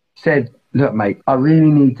 said, look, mate, I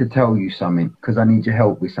really need to tell you something because I need your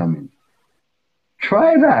help with something.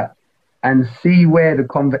 Try that and see where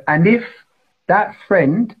the and if that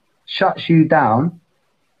friend shuts you down,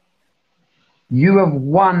 you have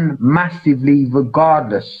won massively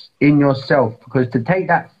regardless in yourself, because to take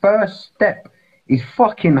that first step is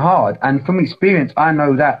fucking hard. And from experience, I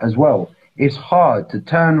know that as well. It's hard to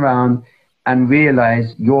turn around and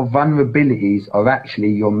realize your vulnerabilities are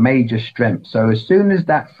actually your major strength. So as soon as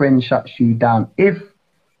that friend shuts you down, if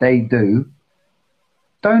they do,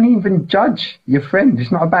 don't even judge your friend.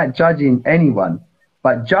 It's not about judging anyone,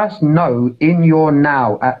 but just know in your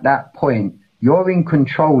now at that point, you're in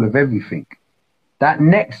control of everything. that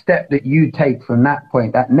next step that you take from that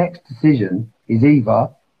point, that next decision is either,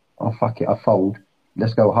 oh, fuck it, I fold,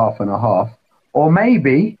 let's go half and a half. Or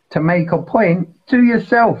maybe to make a point to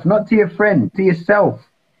yourself, not to your friend, to yourself,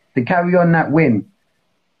 to carry on that win.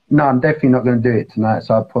 No, I'm definitely not going to do it tonight,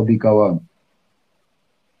 so I'll probably go home.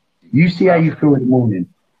 You see how you feel in the morning.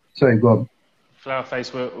 Sorry, go on.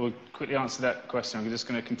 Flowerface, we'll quickly answer that question. We're just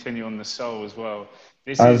going to continue on the soul as well.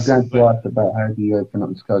 I was going to ask about how do you open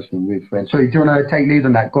up discussion with friends. Sorry, do you want to take lead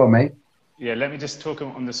on that? Go on, mate. Yeah, let me just talk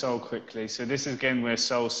on the soul quickly. So this is, again, where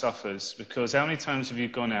soul suffers, because how many times have you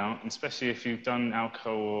gone out, and especially if you've done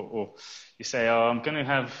alcohol, or you say, oh, I'm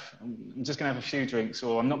just going to have a few drinks,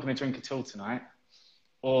 or I'm not going to drink at all tonight.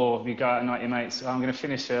 Or you go out at night, your mates, oh, I'm going to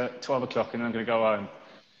finish at 12 o'clock and then I'm going to go home.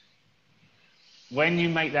 When you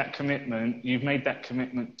make that commitment, you've made that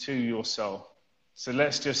commitment to your soul. So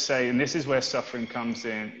let's just say, and this is where suffering comes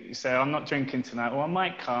in. You say, I'm not drinking tonight, or I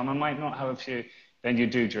might come, I might not have a few. Then you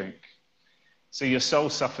do drink. So your soul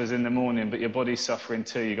suffers in the morning, but your body's suffering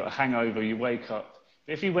too. You've got a hangover, you wake up.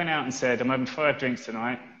 But if you went out and said, I'm having 5 drinks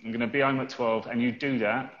tonight, I'm going to be home at 12, and you do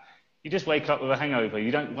that, you just wake up with a hangover.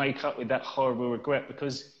 You don't wake up with that horrible regret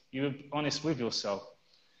because you were honest with yourself.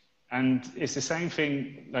 And it's the same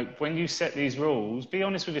thing, like when you set these rules, be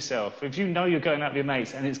honest with yourself. If you know you're going out with your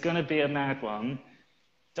mates and it's going to be a mad one,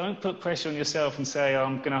 don't put pressure on yourself and say, oh,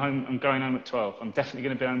 I'm going home at 12. I'm definitely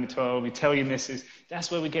going to be home at 12. You tell your missus. That's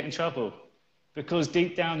where we get in trouble. Because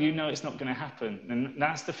deep down, you know it's not going to happen. And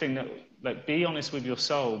that's the thing, that, like, be honest with your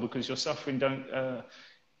soul, because your suffering don't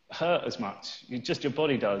hurt as much. Just your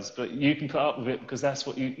body does, but you can put up with it because that's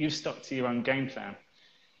what you've stuck to your own game plan.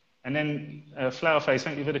 And then Flowerface,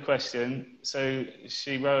 thank you for the question. So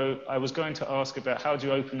she wrote, I was going to ask about how do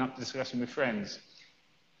you open up the discussion with friends?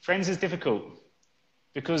 Friends is difficult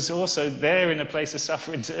because also they're in a place of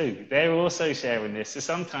suffering too. They're also sharing this. So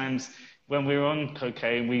sometimes when we're on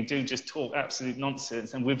cocaine, we do just talk absolute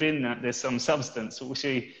nonsense. And within that, there's some substance which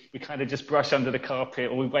we kind of just brush under the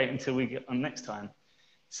carpet, or we wait until we get on next time.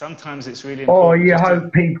 Sometimes it's really important. Oh, you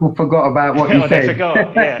hope people forgot about what you said. They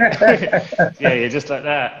forgot, yeah. Yeah, you're just like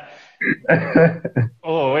that.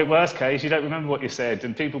 Or in worst case, you don't remember what you said,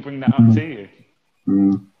 and people bring that up to you.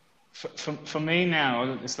 Mm. For me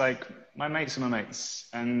now, it's like my mates are my mates,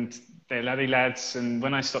 and they're laddie lads. And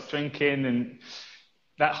when I stopped drinking, and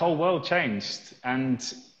that whole world changed, and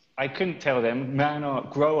I couldn't tell them, man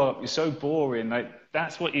up, grow up, you're so boring. Like,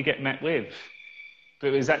 that's what you get met with. But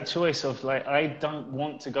it was that choice of, like, I don't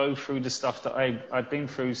want to go through the stuff that I've been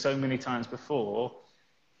through so many times before.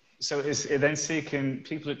 So it's then seeking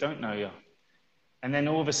people that don't know you. And then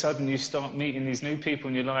all of a sudden you start meeting these new people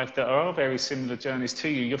in your life that are very similar journeys to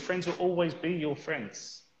you. Your friends will always be your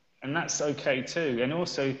friends. And that's okay too. And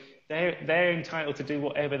also, they're entitled to do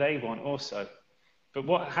whatever they want also. But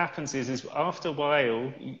what happens is after a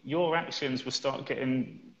while, your actions will start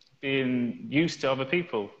being used to other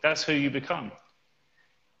people. That's who you become.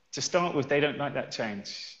 To start with, they don't like that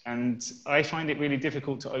change. And I find it really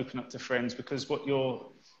difficult to open up to friends because what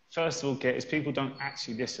you'll first of all get is people don't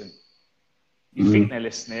actually listen. You think they're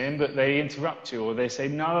listening, but they interrupt you, or they say,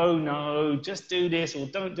 no, just do this, or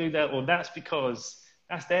don't do that, or that's because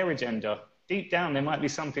that's their agenda. Deep down, there might be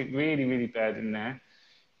something really, really bad in there.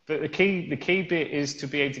 But the key bit is to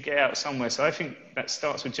be able to get out somewhere. So I think that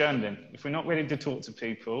starts with journaling. If we're not ready to talk to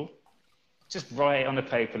people, just write it on a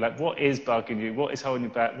paper, like what is bugging you, what is holding you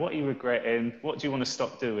back, what are you regretting, what do you want to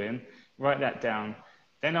stop doing? Write that down.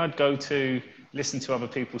 Then I'd go to listen to other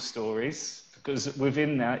people's stories, because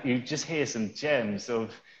within that you just hear some gems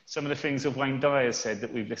of some of the things that Wayne Dyer said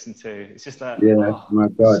that we've listened to. It's just like, my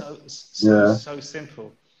God. So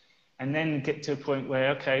simple. And then get to a point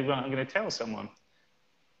where, okay, well, I'm going to tell someone.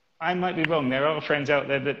 I might be wrong. There are friends out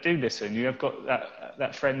there that do listen. You have got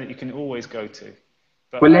that friend that you can always go to.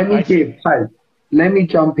 But well, let me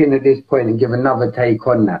jump in at this point and give another take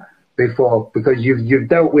on that because you've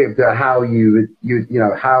dealt with how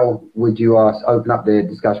how would you open up the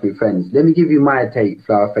discussion with friends. Let me give you my take,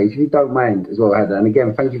 Flowerface, if you don't mind as well, Heather. And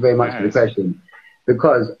again, thank you very much for the question,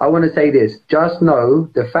 because I want to say this. Just know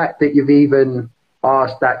the fact that you've even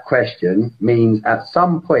asked that question means at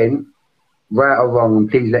some point, right or wrong, and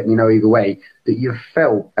please let me know either way, that you've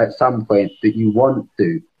felt at some point that you want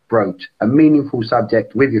to broach a meaningful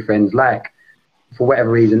subject with your friends, like, for whatever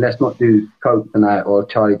reason, let's not do Coke tonight or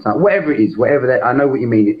Charlie tonight, whatever it is, I know what you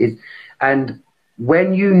mean. It is, and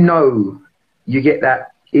when you know you get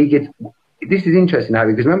that, this is interesting,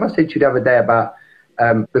 Harry, because remember I said to you the other day about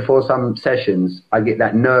before some sessions, I get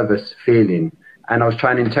that nervous feeling, and I was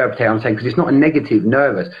trying to interpret it. I'm saying, because it's not a negative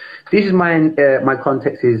nervous. This is my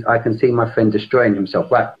context is I can see my friend destroying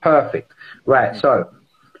himself. Right, perfect. Right, so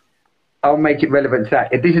I'll make it relevant to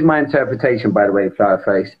that. This is my interpretation, by the way,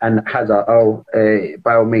 Flowerface, and Hazard.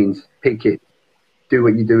 By all means, pick it, do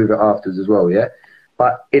what you do with it afterwards as well, yeah?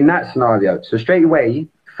 But in that scenario, so straight away,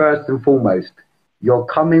 first and foremost, you're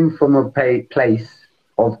coming from a place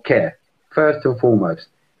of care. First and foremost,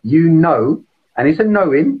 you know, and it's a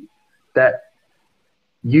knowing that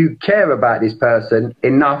you care about this person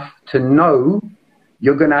enough to know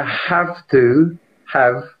you're going to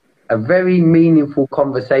have a very meaningful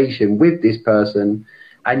conversation with this person,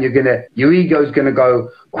 and your ego's going to go,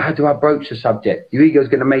 well, how do I broach the subject? Your ego's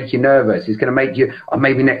going to make you nervous. It's going to make you, oh,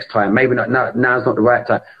 maybe next time, maybe not, no, now's not the right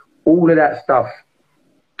time. All of that stuff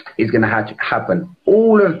is going to happen.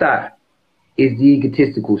 All of that is the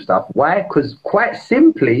egotistical stuff. Why? Because quite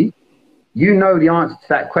simply, you know the answer to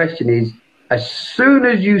that question is, as soon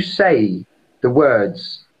as you say the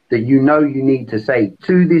words that you know you need to say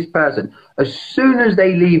to this person, as soon as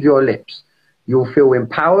they leave your lips, you'll feel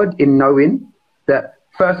empowered in knowing that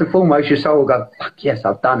first and foremost, your soul will go, fuck yes,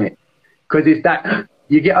 I've done it. Because it's that,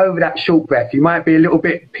 you get over that short breath. You might be a little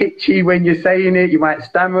bit pitchy when you're saying it. You might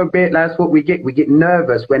stammer a bit. That's what we get. We get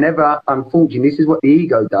nervous whenever, unfortunately, this is what the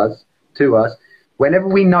ego does to us. Whenever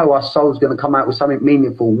we know our soul's going to come out with something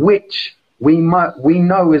meaningful, which we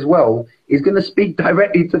know as well is going to speak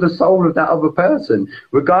directly to the soul of that other person,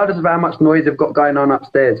 regardless of how much noise they've got going on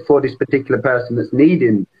upstairs for this particular person that's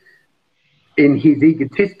needing, in his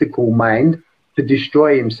egotistical mind, to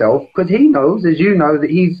destroy himself, because he knows, as you know, that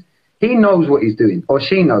he knows what he's doing, or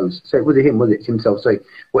she knows. So it wasn't him, was it? It's himself. Sorry,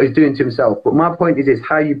 what he's doing to himself. But my point is this: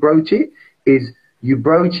 how you broach it is you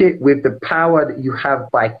broach it with the power that you have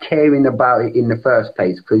by caring about it in the first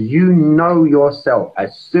place, because you know yourself.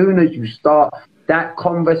 As soon as you start that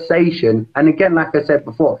conversation, and again, like I said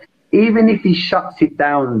before, even if he shuts it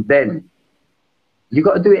down, then you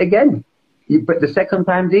got to do it again. But the second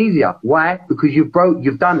time's easier. Why? Because you've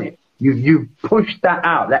done it. You've pushed that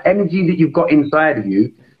out. That energy that you've got inside of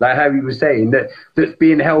you, like Harry was saying, that's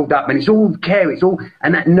being held up, and it's all care,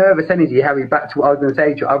 and that nervous energy, Harry, back to what I was going to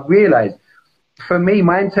say to you, I've realised, for me,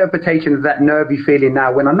 my interpretation of that nervy feeling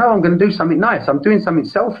now, when I know I'm going to do something nice, I'm doing something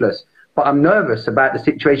selfless, but I'm nervous about the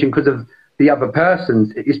situation because of the other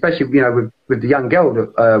persons, especially, you know, with the young girl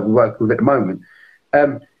that we work with at the moment.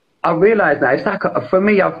 I realise now, it's like, for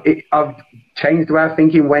me, I've changed the way I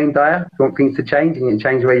think in Wayne Dyer. If you want things to change, and you can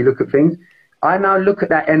change the way you look at things. I now look at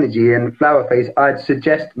that energy, and Flowerface, I'd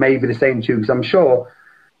suggest maybe the same to you, because I'm sure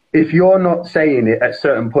if you're not saying it at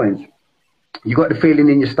certain points, you got the feeling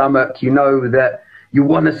in your stomach, you know that you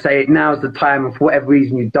want to say it, now's the time, and for whatever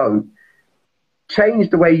reason you don't.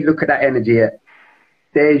 Change the way you look at that energy.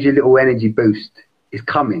 There's your little energy boost. It's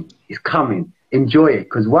coming. It's coming. Enjoy it,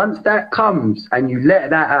 because once that comes and you let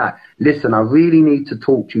that out, listen, I really need to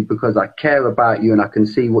talk to you because I care about you and I can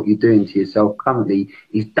see what you're doing to yourself currently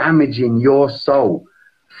is damaging your soul.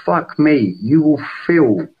 Fuck me, you will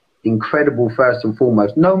feel incredible first and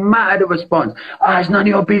foremost, no matter the response. It's none of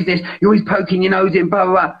your business, you're always poking your nose in, blah,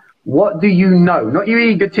 blah, blah. What do you know? Not your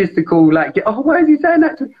egotistical, like, oh, why is he saying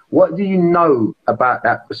that to me? What do you know about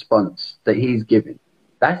that response that he's giving?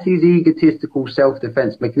 That's his egotistical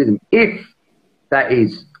self-defense mechanism, if that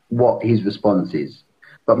is what his response is.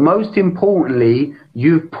 But most importantly,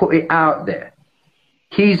 you've put it out there.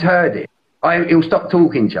 He's heard it. He'll stop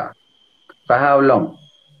talking to you. For how long?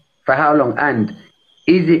 For how long? And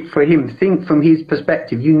is it for him? Think from his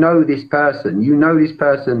perspective. You know this person. You know this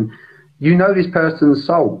person. You know this person's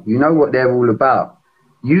soul. You know what they're all about.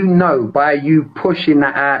 You know by you pushing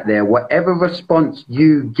that out there, whatever response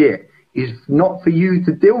you get is not for you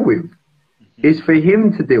to deal with. It's for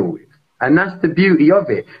him to deal with. And that's the beauty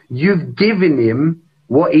of it. You've given him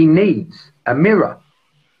what he needs, a mirror.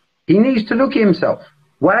 He needs to look at himself.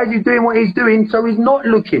 Why is he doing what he's doing? So he's not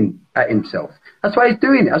looking at himself. That's why he's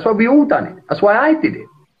doing it. That's why we all done it. That's why I did it.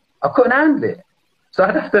 I couldn't handle it. So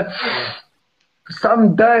I'd have to,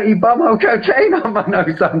 some dirty bum old cocaine on my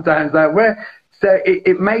nose sometimes. Like where? So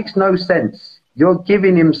it makes no sense. You're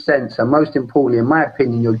giving him sense. And most importantly, in my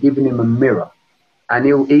opinion, you're giving him a mirror. And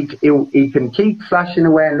he can keep flashing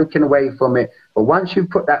away and looking away from it. But once you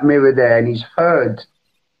put that mirror there and he's heard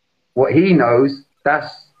what he knows,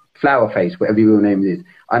 that's Flowerface, whatever your real name is.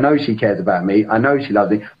 I know she cares about me. I know she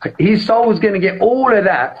loves me. His soul's going to get all of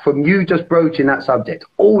that from you just broaching that subject.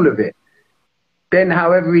 All of it. Then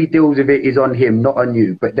however he deals with it is on him, not on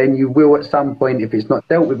you. But then you will at some point, if it's not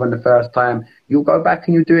dealt with on the first time, you'll go back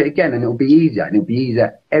and you'll do it again. And it'll be easier. And it'll be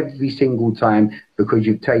easier every single time because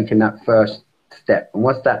you've taken that first step. And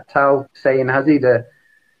what's that Tao saying, Hazi? The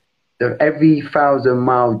every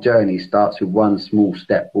 1,000-mile journey starts with one small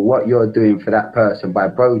step. But what you're doing for that person by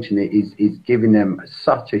broaching it is giving them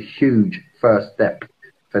such a huge first step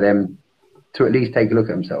for them to at least take a look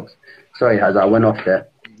at themselves. Sorry, Hazza, I went off there.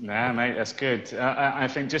 Nah, mate, that's good. I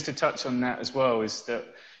think just to touch on that as well is that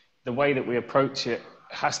the way that we approach it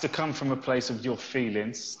has to come from a place of your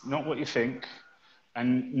feelings, not what you think,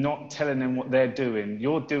 and not telling them what they're doing.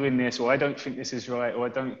 You're doing this, or I don't think this is right, or I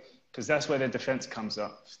don't, because that's where their defense comes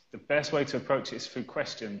up. The best way to approach it is through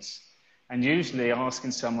questions, and usually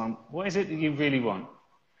asking someone, what is it that you really want?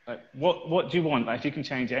 Like, what do you want? Like, if you can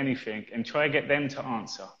change anything, and try to get them to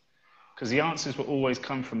answer, because the answers will always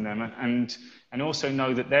come from them, and also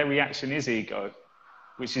know that their reaction is ego,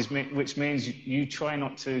 which means you try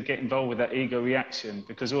not to get involved with that ego reaction,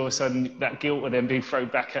 because all of a sudden that guilt will then be thrown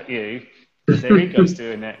back at you because their ego's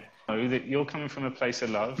doing it. Know that you're coming from a place of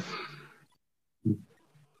love.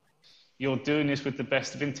 You're doing this with the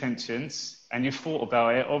best of intentions, and you've thought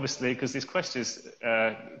about it, obviously, because this question's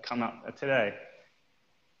come up today.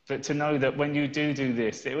 But to know that when you do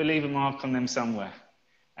this, it will leave a mark on them somewhere.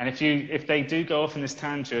 And if they do go off in this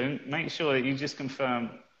tangent, make sure that you just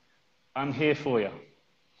confirm, I'm here for you.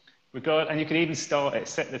 And you can even start it,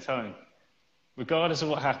 set the tone. Regardless of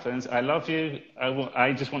what happens, I love you,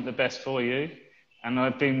 I just want the best for you. And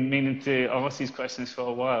I've been meaning to ask these questions for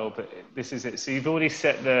a while, but this is it. So you've already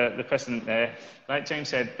set the precedent there. Like James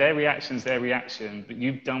said, their reaction's their reaction, but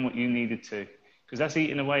you've done what you needed to, because that's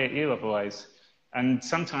eating away at you otherwise. And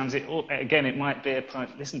sometimes it might be a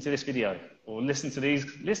point, listen to this video, or listen to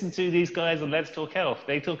these guys on Let's Talk Health.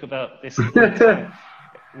 They talk about this all the time.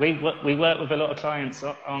 We work with a lot of clients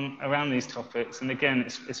around these topics, and again,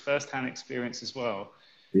 it's first-hand experience as well.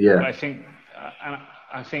 Yeah. But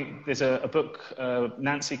I think there's a book,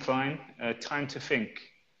 Nancy Klein, Time to Think,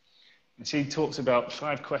 and she talks about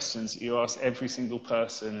 5 questions that you ask every single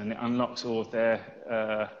person, and it unlocks all of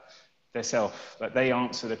their self. Like, they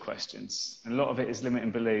answer the questions, and a lot of it is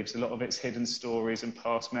limiting beliefs, a lot of it's hidden stories and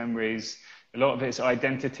past memories. A lot of it's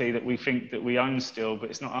identity that we think that we own still, but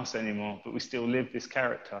it's not us anymore, but we still live this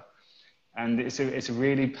character. And it's a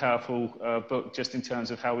really powerful book just in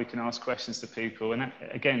terms of how we can ask questions to people. And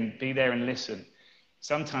again, be there and listen.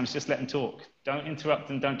 Sometimes just let them talk. Don't interrupt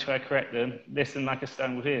them, don't try to correct them. Listen like a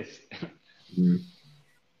stone with ears.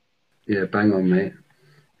 Yeah, bang on, mate.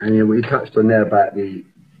 And yeah, we touched on there about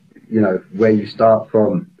where you start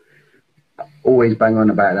from. Always bang on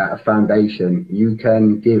about that, a foundation. You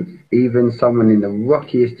can give even someone in the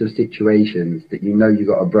rockiest of situations that you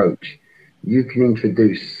got to broach. You can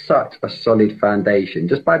introduce such a solid foundation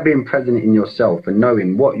just by being present in yourself and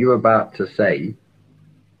knowing what you're about to say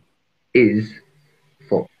is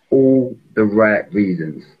for all the right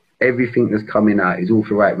reasons. Everything that's coming out is all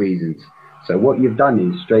for right reasons. So what you've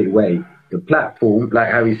done is straight away, the platform, like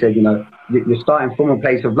Harry said, you're starting from a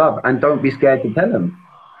place of love, and don't be scared to tell them,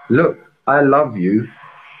 look, I love you.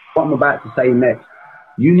 What I'm about to say next,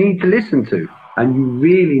 you need to listen to, and you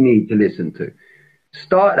really need to listen to.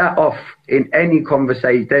 Start that off in any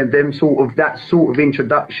conversation, that sort of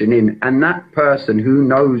introduction in, and that person who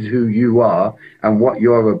knows who you are and what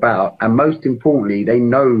you're about, and most importantly, they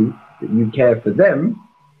know that you care for them.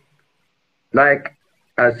 Like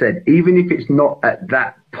I said, even if it's not at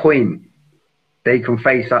that point, they can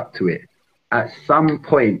face up to it at some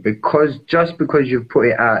point, because you've put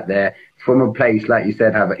it out there from a place, like you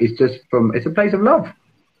said, Hava, it's a place of love.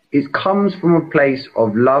 It comes from a place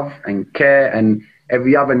of love and care and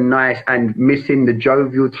every other nice, and missing the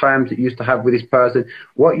jovial times that you used to have with this person.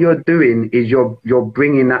 What you're doing is you're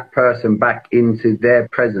bringing that person back into their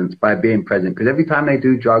presence by being present. Because every time they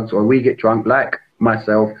do drugs or we get drunk, like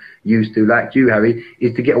myself used to, like you, Harry,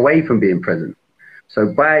 is to get away from being present.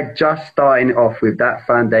 So by just starting off with that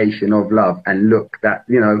foundation of love, and look, that,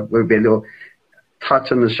 would be a little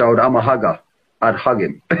touch on the shoulder. I'm a hugger. I'd hug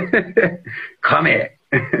him. Come here.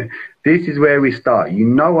 This is where we start.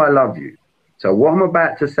 I love you. So what I'm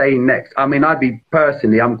about to say next, I'm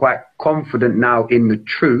quite confident now in the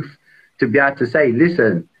truth to be able to say,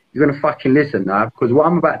 listen, you're going to fucking listen now, because what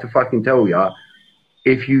I'm about to fucking tell you,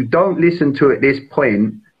 if you don't listen to it at this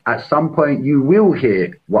point, at some point you will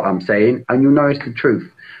hear what I'm saying and you'll know it's the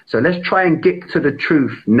truth. So let's try and get to the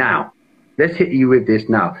truth now. Let's hit you with this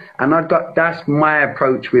now. And that's my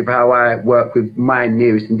approach with how I work with my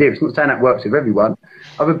nearest and dearest. Not saying that works with everyone.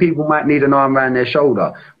 Other people might need an arm around their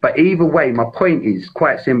shoulder. But either way, my point is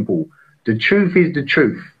quite simple. The truth is the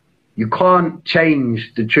truth. You can't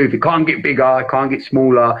change the truth. It can't get bigger, it can't get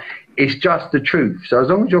smaller. It's just the truth. So as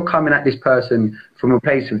long as you're coming at this person from a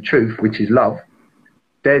place of truth, which is love,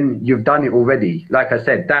 then you've done it already. Like I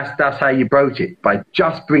said, that's how you broach it, by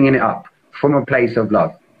just bringing it up from a place of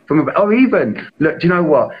love. Or even, look, do you know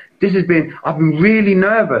what? I've been really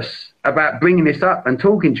nervous about bringing this up and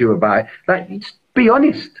talking to you about it. Like, just be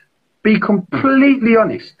honest. Be completely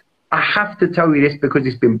honest. I have to tell you this because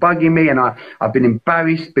it's been bugging me, and I've been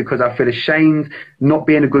embarrassed because I feel ashamed not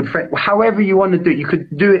being a good friend. However you want to do it, you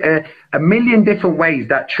could do it a million different ways.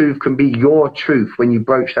 That truth can be your truth when you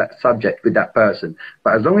broach that subject with that person.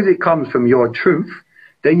 But as long as it comes from your truth,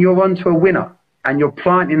 then you're on to a winner. And you're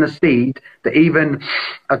planting a seed that even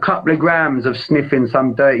a couple of grams of sniffing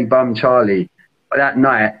some dirty bum Charlie that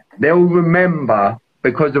night, they'll remember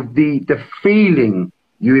because of the feeling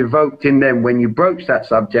you evoked in them when you broached that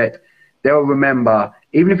subject. They'll remember,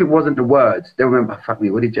 even if it wasn't the words, they'll remember, fuck me,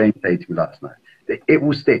 what did James say to me last night? It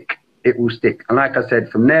will stick. It will stick. And like I said,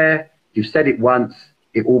 from there, you've said it once,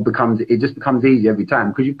 it just becomes easy every time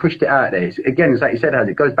because you pushed it out there. Again, it's like you said,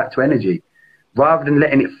 it goes back to energy. Rather than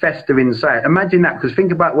letting it fester inside. Imagine that, because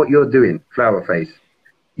think about what you're doing, Flower Face.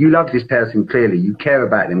 You love this person clearly. You care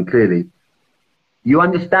about them clearly. You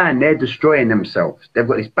understand they're destroying themselves. They've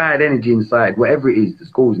got this bad energy inside, whatever it is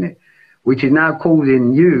that's causing it, which is now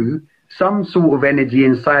causing you some sort of energy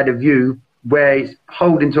inside of you where it's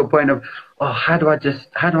holding to a point of, oh, how do I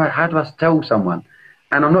tell someone?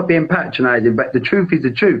 And I'm not being patronizing, but the truth is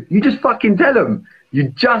the truth. You just fucking tell them. You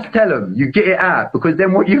just tell them, you get it out, because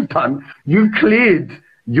then what you've done, you've cleared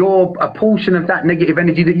a portion of that negative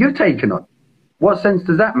energy that you've taken on. What sense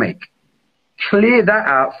does that make? Clear that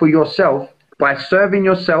out for yourself. By serving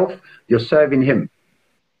yourself, you're serving him.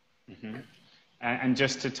 Mm-hmm. And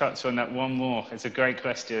just to touch on that one more, it's a great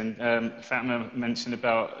question. Fatma mentioned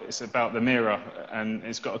it's about the mirror, and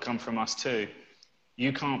it's got to come from us too.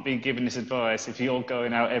 You can't be giving this advice if you're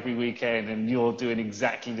going out every weekend and you're doing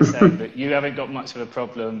exactly the same, but you haven't got much of a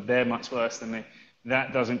problem, they're much worse than me.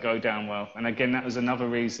 That doesn't go down well. And again, that was another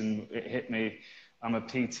reason it hit me. I'm a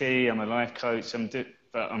PT, I'm a life coach,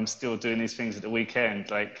 but I'm still doing these things at the weekend.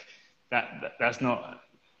 Like that's not,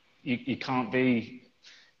 you can't be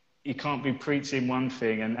preaching one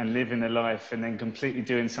thing and living a life and then completely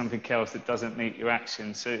doing something else that doesn't meet your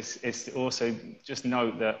actions. So it's also just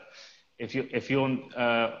note that if you're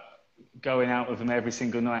going out with them every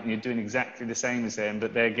single night and you're doing exactly the same as them,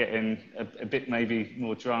 but they're getting a bit maybe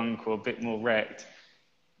more drunk or a bit more wrecked,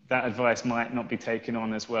 that advice might not be taken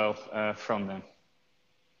on as well from them.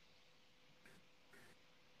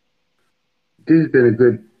 This has been a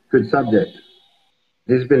good subject.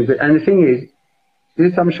 This has been good, and the thing is,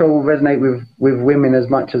 this I'm sure will resonate with women as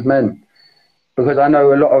much as men, because I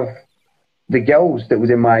know a lot of the girls that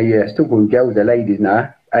was in my year, still called girls, they're ladies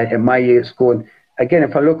now. In my year at school, again,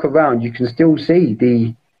 if I look around, you can still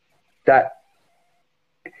see that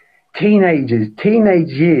teenage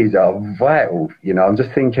years are vital. You know, I'm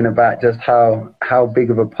just thinking about just how big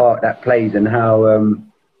of a part that plays and how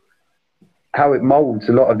it molds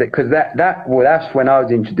a lot of it. Because that's when I was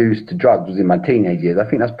introduced to drugs, was in my teenage years. I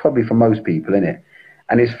think that's probably for most people, isn't it?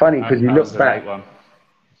 And it's funny because you look back.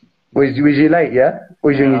 Was you late? Yeah,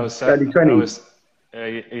 was you in your early 20s?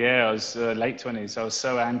 I was late 20s. I was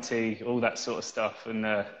so anti all that sort of stuff. And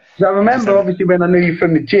so I remember, obviously, when I knew you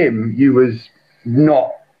from the gym, you was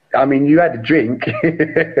not. I mean, you had a drink.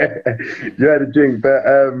 You had a drink, but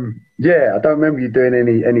yeah, I don't remember you doing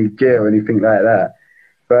any gear or anything like that.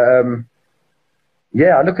 But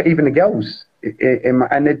yeah, I look at even the girls,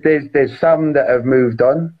 and there's some that have moved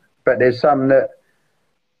on, but there's some that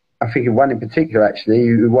I think of one in particular actually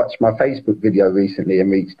who watched my Facebook video recently and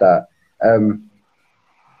reached out.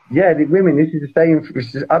 Yeah, the women, this is the same.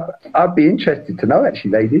 I'd be interested to know,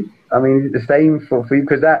 actually, ladies. I mean, is it the same for you?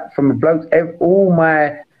 Because that, from a bloke, all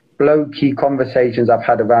my blokey conversations I've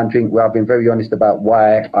had around drink, where I've been very honest about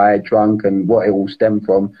why I drunk and what it all stemmed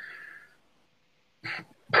from,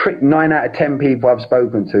 9 out of 10 people I've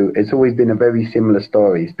spoken to, it's always been a very similar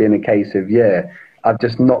story. It's been a case of, yeah, I've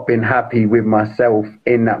just not been happy with myself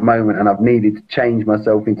in that moment, and I've needed to change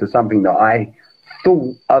myself into something that I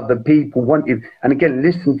thought other people wanted. And again,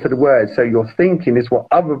 listen to the words. So you're thinking it's what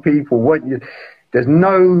other people want you. There's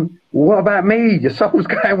no, what about me? Your soul's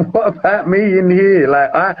going, what about me in here?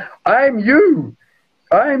 Like, I'm you.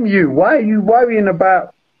 I'm you. Why are you worrying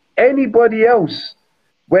about anybody else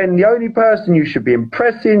when the only person you should be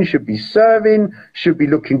impressing, should be serving, should be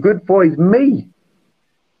looking good for is me?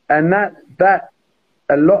 And that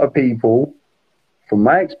a lot of people, from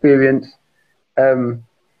my experience,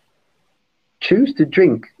 choose to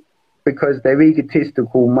drink because their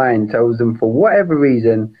egotistical mind tells them for whatever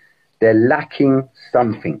reason they're lacking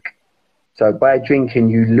something. So by drinking,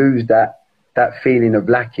 you lose that feeling of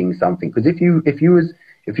lacking something. Because if you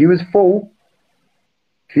was full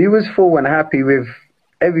and happy with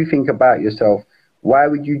everything about yourself, why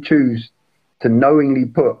would you choose to knowingly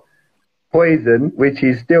put poison, which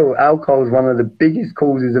is still, alcohol is one of the biggest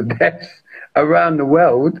causes of deaths around the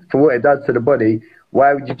world for what it does to the body?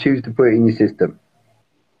 Why would you choose to put it in your system?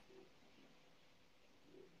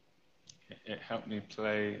 it helped me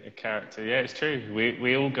play a character. Yeah, it's true.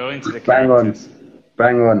 We all go into the characters.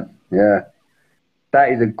 Bang on. Yeah.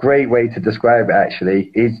 That is a great way to describe it,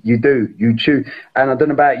 actually. Is you choose. And I don't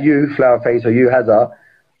know about you, Flowerface, or you, Hazard,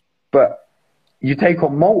 but you take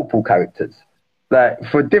on multiple characters. Like,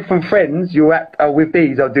 for different friends, you act, with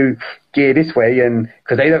these, I'll do gear this way, and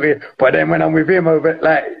because they don't really, but then when I'm with him over,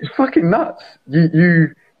 like, it's fucking nuts.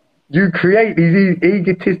 You create these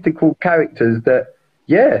egotistical characters that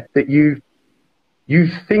you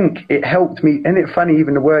think it helped me, and it's funny,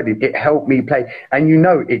 even the wording, it helped me play, and you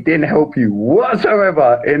know it didn't help you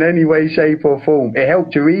whatsoever in any way, shape or form. It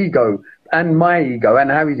helped your ego and my ego and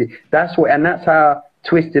Harry's. That's how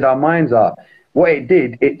twisted our minds are. What it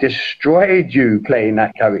did, it destroyed you playing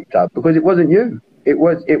that character, because it wasn't you. It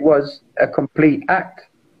was a complete act,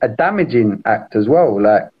 a damaging act as well.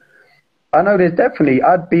 Like, I know there's definitely,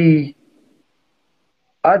 I'd be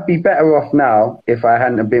better off now if I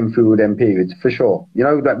hadn't have been through them periods, for sure. You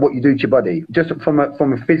know, like what you do to your body, just from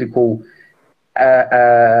a physical,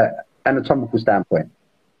 anatomical standpoint.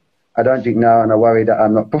 I don't drink now, and I worry that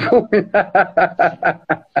I'm not performing.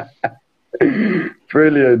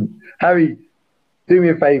 Brilliant. Harry, do me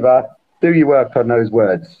a favour, do your work on those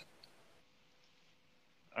words.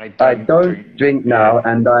 I don't drink now,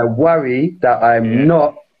 and I worry that I'm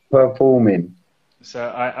not performing. So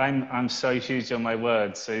I'm so huge on my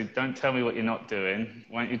words, so don't tell me what you're not doing.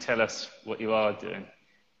 Why don't you tell us what you are doing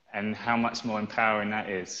and how much more empowering that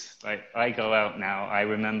is? Like, I go out now, I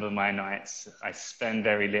remember my nights, I spend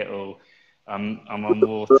very little, I'm on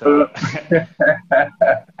water.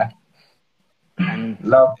 And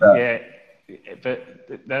love that. Yeah, but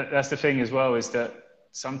that's the thing as well, is that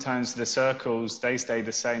sometimes the circles, they stay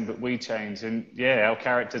the same, but we change. And yeah, our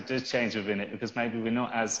character does change within it, because maybe we're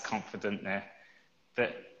not as confident there.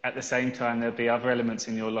 But at the same time, there'll be other elements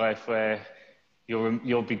in your life where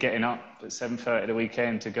you'll be getting up at 7:30 the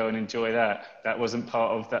weekend to go and enjoy that. That wasn't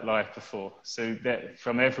part of that life before. So that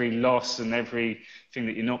from every loss and everything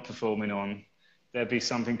that you're not performing on, there'll be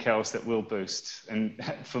something else that will boost. And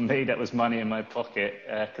for me, that was money in my pocket,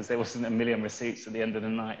 because there wasn't a million receipts at the end of the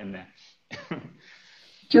night in there.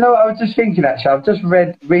 Do you know what I was just thinking, actually? I've just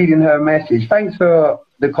reading her message. Thanks for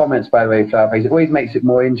the comments, by the way, Flowerface. It always makes it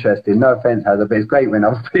more interesting. No offence, Hazard, but it's great when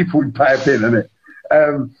other people pipe in, isn't it?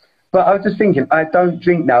 But I was just thinking, I don't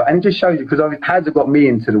drink now. And it just shows you, because Hazard got me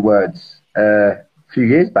into the words a few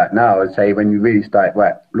years back now. I'd say, when you really start,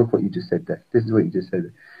 right, look what you just said there. This is what you just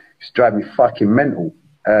said. It's driving me fucking mental.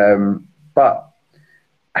 But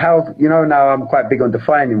how, you know, now I'm quite big on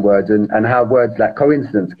defining words, and how words like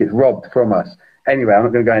coincidence get robbed from us. Anyway, I'm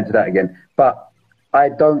not going to go into that again. But I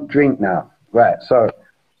don't drink now. Right, so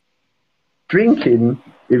drinking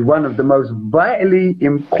is one of the most vitally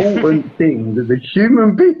important things as a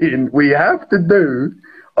human being we have to do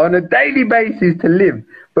on a daily basis to live.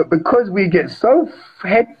 But because we get so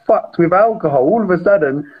head fucked with alcohol, all of a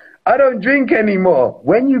sudden, I don't drink anymore.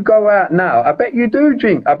 When you go out now, I bet you do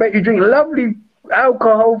drink. I bet you drink lovely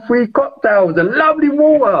alcohol-free cocktails and lovely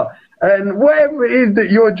water and whatever it is that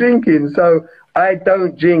you're drinking. So I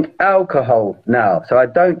don't drink alcohol now. So I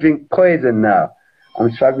don't drink poison now. I'm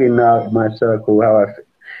struggling now in my circle.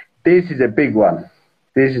 This is a big one.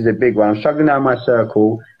 This is a big one. I'm struggling now in my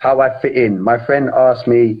circle, how I fit in. My friend asked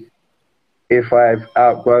me if I've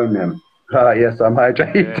outgrown them. Yes, I'm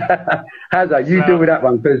hydrated. Yeah. Hazard, you deal with that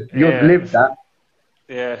one, because you've lived that.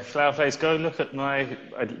 Yeah, Flowerface, go look at I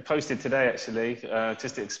posted today, actually,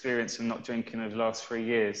 just the experience of not drinking over the last 3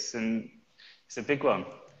 years. And it's a big one.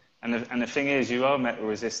 And the thing is, you are metal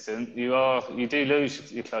resistant. You do lose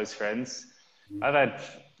your close friends. I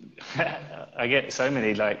get so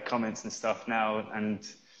many like comments and stuff now, and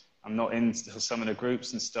I'm not in some of the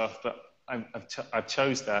groups and stuff, but I've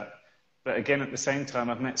chose that. But again, at the same time,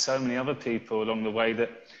 I've met so many other people along the way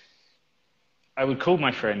that I would call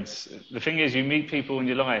my friends. The thing is, you meet people in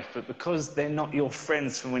your life, but because they're not your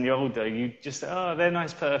friends from when you're older, you just say, oh, they're a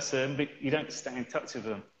nice person, but you don't stay in touch with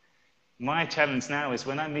them. My challenge now is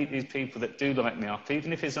when I meet these people that do light me up,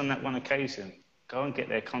 even if it's on that one occasion, go and get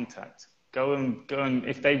their contact. Go and,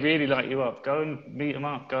 if they really light you up, go and meet them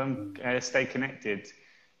up, go and stay connected.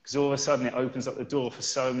 Because all of a sudden it opens up the door for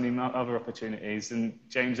so many other opportunities. And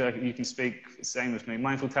James, you can speak the same with me.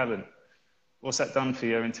 Mindful Talent, what's that done for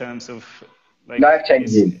you in terms of... like,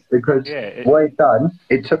 life-changing, because what it done,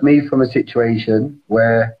 it took me from a situation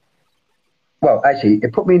where... Well, actually,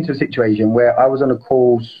 it put me into a situation where I was on a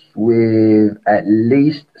course with at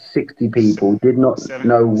least 60 people, did not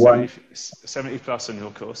know one... 70 plus on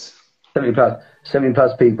your course. 70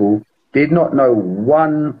 plus people, did not know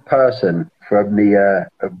one person from the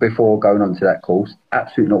before going on to that course.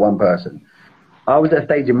 Absolutely not one person. I was at a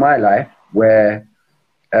stage in my life where,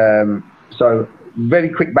 so very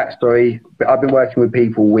quick backstory, but I've been working with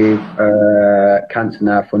people with cancer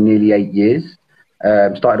now for nearly 8 years.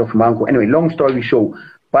 Started off with my uncle. Anyway, long story short,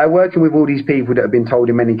 by working with all these people that have been told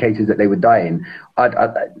in many cases that they were dying,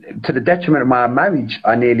 to the detriment of my marriage,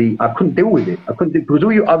 I couldn't deal with it. Because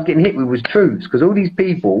I was getting hit with was truths. Because all these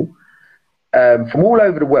people from all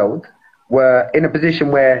over the world were in a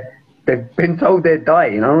position where they've been told they're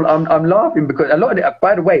dying. I'm laughing because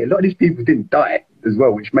by the way, a lot of these people didn't die as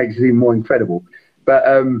well, which makes it even more incredible. But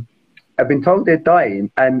I've been told they're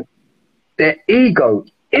dying, and their ego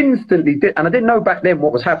instantly did. And I didn't know back then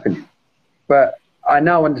what was happening, but I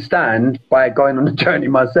now understand by going on the journey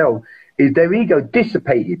myself, is their ego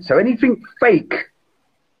dissipated. So anything fake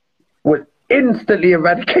was instantly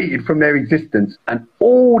eradicated from their existence, and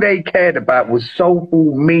all they cared about was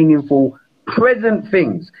soulful, meaningful, present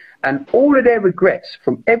things. And all of their regrets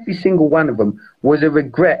from every single one of them was a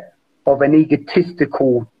regret of an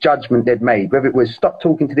egotistical judgment they'd made, whether it was stop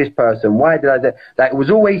talking to this person, why did I do that? It was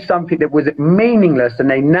always something that was meaningless,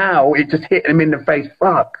 and it just hit them in the face.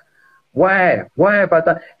 Fuck. Why have I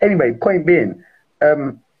done? Anyway, point being,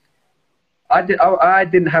 I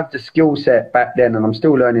didn't have the skill set back then, and I'm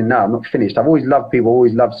still learning now. I'm not finished. I've always loved people,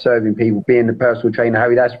 always loved serving people, being the personal trainer.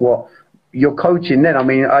 Harry, that's what you're coaching then. I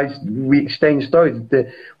mean, we exchanged stories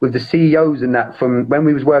with the CEOs and that from when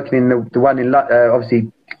we was working in the one in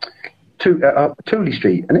obviously Tooley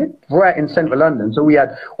Street, and it right in central London. So we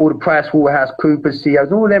had all the Price Waterhouse Coopers CEOs,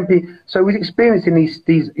 and all them people. So we was experiencing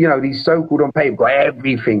these so-called on paper got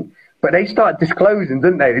everything. But they start disclosing,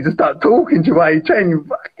 didn't they? They just start talking to you while you're training.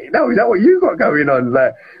 Fucking hell, is that what you got going on?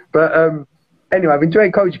 Anyway, I've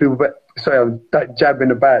enjoyed coaching people, but sorry, I'm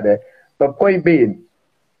jabbing about there. But point being,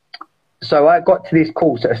 so I got to this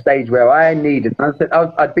course at a stage where I needed, and I said,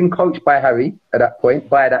 I'd been coached by Harry at that point,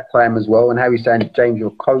 by that time as well. And Harry saying, James, you're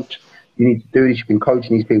a coach. You need to do this. You've been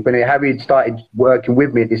coaching these people. But anyway, Harry had started working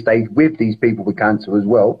with me at this stage with these people with cancer as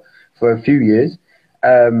well for a few years.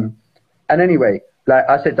 And anyway, like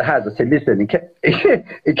I said to Haz, I said, listen,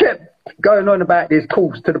 it kept going on about this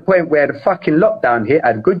course to the point where the fucking lockdown hit. I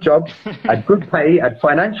had a good job, I had good pay, I had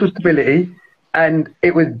financial stability, and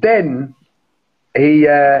it was then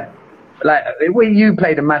you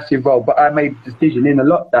played a massive role, but I made a decision in the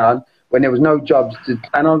lockdown when there was no jobs,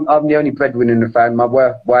 and I'm the only breadwinner in the family. My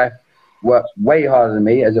wife works way harder than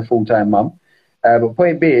me as a full-time mum. But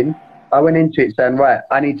point being, I went into it saying, right,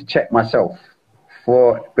 I need to check myself.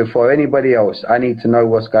 Before anybody else, I need to know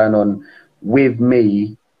what's going on with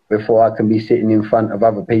me before I can be sitting in front of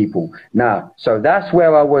other people. Now, so that's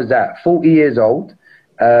where I was at, 40 years old,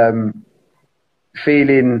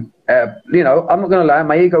 feeling, I'm not going to lie,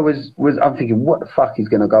 my ego was, I'm thinking, what the fuck is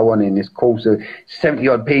going to go on in this course of 70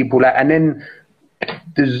 odd people? And then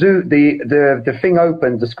the thing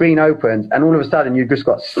opens, the screen opens, and all of a sudden you've just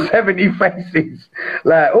got 70 faces,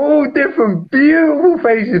 like all different beautiful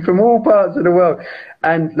faces from all parts of the world.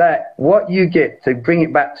 And like what you get, to bring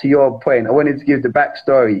it back to your point, I wanted to give the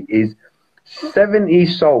backstory, is 70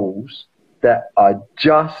 souls that are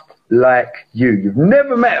just like you. You've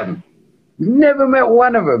never met them. You've never met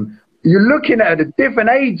one of them. You're looking at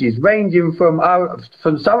different ages, ranging from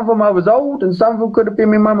some of them I was old, and some of them could have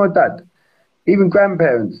been my mum or dad. Even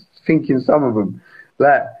grandparents, thinking some of them,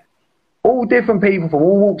 like all different people from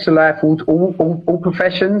all walks of life, all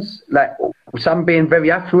professions, like some being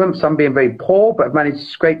very affluent, some being very poor, but have managed to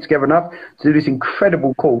scrape together enough to do this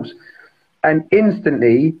incredible course. And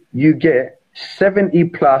instantly you get 70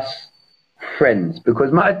 plus friends,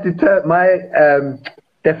 because my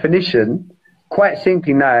definition, quite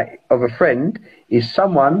simply now, of a friend is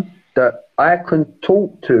someone that I can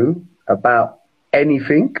talk to about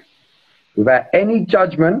anything, without any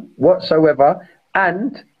judgment whatsoever,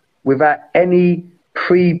 and without any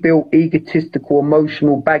pre-built egotistical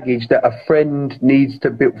emotional baggage that a friend needs to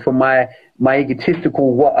build for my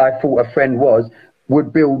egotistical, what I thought a friend was,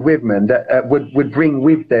 would build with them, that would bring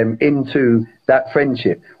with them into that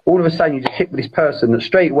friendship. All of a sudden you just hit with this person that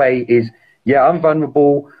straight away is, yeah, I'm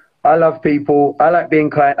vulnerable, I love people, I like being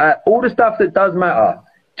kind, all the stuff that does matter,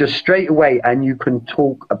 just straight away, and you can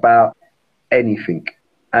talk about anything.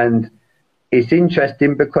 And it's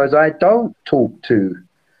interesting because I don't talk to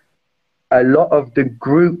a lot of the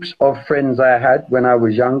groups of friends I had when I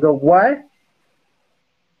was younger. Why?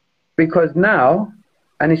 Because now,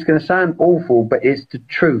 and it's going to sound awful, but it's the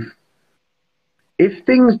truth. If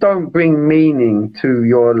things don't bring meaning to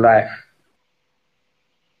your life,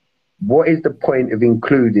 what is the point of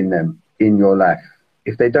including them in your life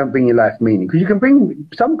if they don't bring your life meaning? Because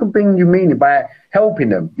some can bring you meaning by helping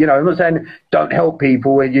them. I'm not saying don't help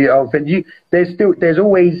people when you offend you. There's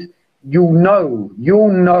always you'll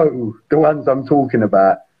know the ones I'm talking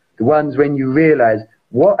about. The ones when you realise,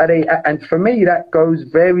 what are they? And for me, that goes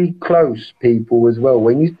very close, people, as well.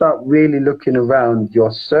 When you start really looking around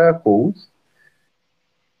your circles,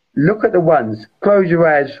 look at the ones, close your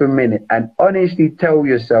eyes for a minute and honestly tell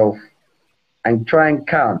yourself and try and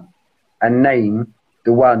count and name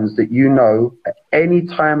the ones that you know at any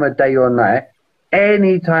time of day or night,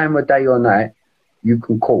 you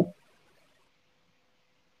can call.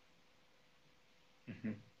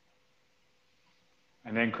 Mm-hmm.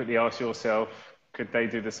 And then quickly ask yourself, could they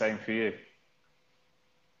do the same for you?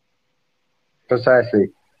 Precisely.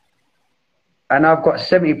 And I've got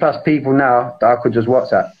 70 plus people now that I could just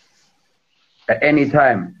WhatsApp at any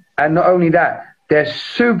time. And not only that, they're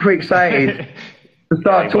super excited to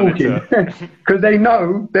start talking because they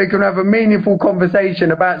know they can have a meaningful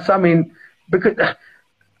conversation about something. Because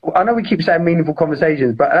I know we keep saying meaningful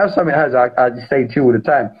conversations, but that's something I say to you all the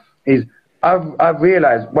time is I've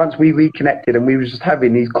realised once we reconnected and we were just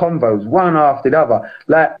having these convos one after the other,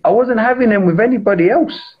 like I wasn't having them with anybody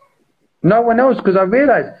else, no one else, because I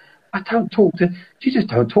realised you just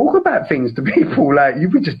don't talk about things to people. Like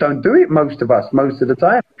we just don't do it, most of the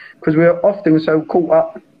time, because we're often so caught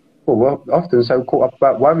up. Well, we're often so caught up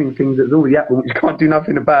about worrying things that's already happened, which you can't do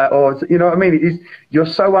nothing about, or you know what I mean? You're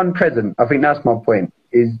so unpresent. I think that's my point.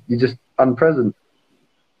 Is you're just unpresent.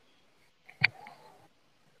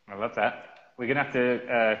 I love that. We're gonna have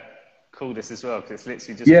to call this as well because it's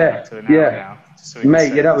literally just come up to an hour now. So mate,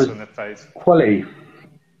 that was quality.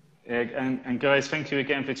 Yeah, and guys, thank you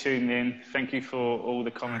again for tuning in. Thank you for all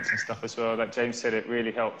the comments and stuff as well. Like James said, it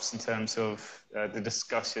really helps in terms of the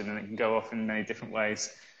discussion, and it can go off in many different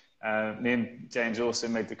ways. Me and James also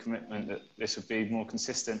made the commitment that this would be more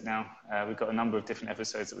consistent now. We've got a number of different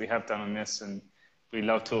episodes that we have done on this, and we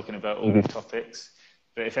love talking about all these topics.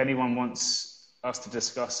 But if anyone wants us to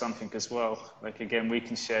discuss something as well, like again, we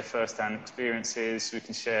can share first-hand experiences, we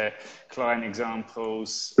can share client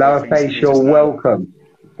examples. Flowerface, you're welcome.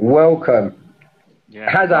 Welcome.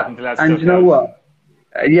 Yeah, Hazza, and you know what?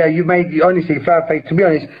 Yeah, you made, honestly, Flowerface, to be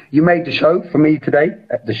honest, you made the show for me today.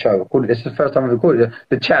 The show, this is the first time I've recorded it,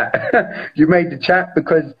 the chat. You made the chat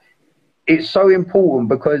because it's so important,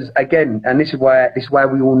 because again, and this is why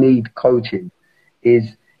we all need coaching,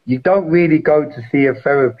 is you don't really go to see a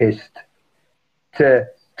therapist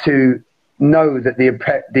to know that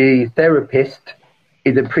the therapist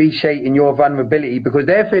is appreciating your vulnerability because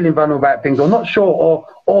they're feeling vulnerable about things or not sure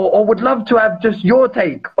or would love to have just your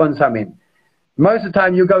take on something. Most of the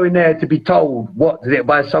time you're going there to be told what is it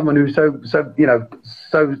by someone who's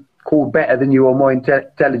so called better than you or more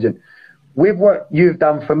intelligent. With what you've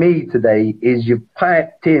done for me today is you've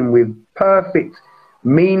piped in with perfect,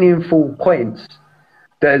 meaningful points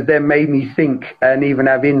that has then made me think and even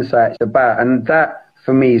have insights about. And that,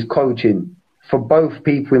 for me, is coaching. For both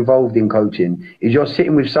people involved in coaching, is you're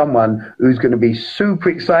sitting with someone who's going to be super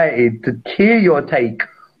excited to hear your take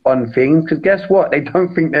on things. Because guess what? They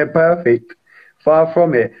don't think they're perfect. Far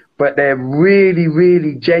from it. But they're really,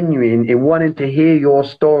 really genuine in wanting to hear your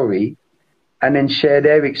story and then share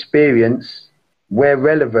their experience where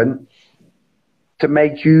relevant to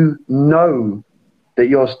make you know that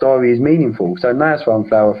your story is meaningful. So nice one,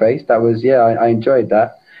 Flowerface. That was, I enjoyed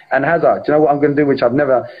that. And Hazza, do you know what I'm going to do, which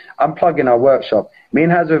I'm plugging our workshop. Me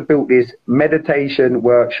and Hazza have built this meditation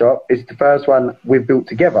workshop. It's the first one we've built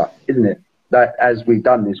together, isn't it? That as we've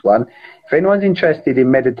done this one. If anyone's interested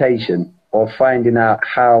in meditation or finding out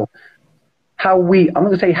how we, I'm not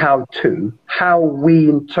going to say how we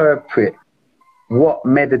interpret what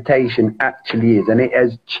meditation actually is. And it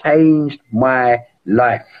has changed my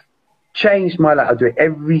life. Changed my life. I do it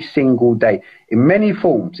every single day in many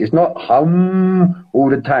forms. It's not all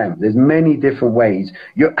the time. There's many different ways.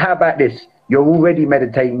 How about this? You're already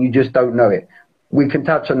meditating, you just don't know it. We can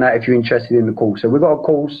touch on that if you're interested in the course. So we've got a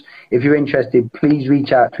course. If you're interested, please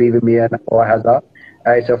reach out to either me or Hazza.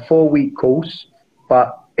 It's a 4-week course,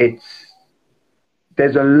 but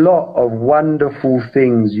there's a lot of wonderful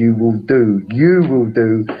things you will do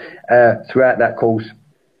throughout that course,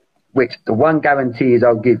 which the one guarantee is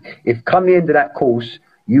I'll give. If come the end of that course,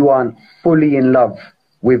 you aren't fully in love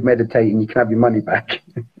with meditating, you can have your money back.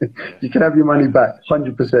 You can have your money back,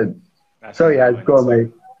 100%. Sorry, Az, go on,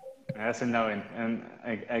 mate. That's a knowing. And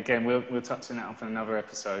again, we'll touch on that on another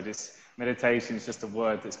episode. Meditation is just a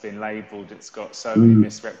word that's been labelled. It's got so many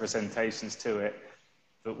misrepresentations to it.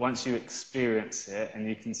 But once you experience it and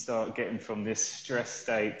you can start getting from this stress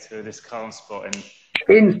state to this calm spot and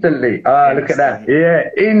instantly. Look at that. Yeah,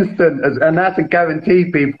 instant. And that's a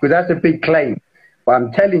guarantee, people, because that's a big claim. But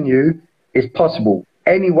I'm telling you, it's possible.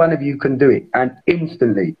 Any one of you can do it. And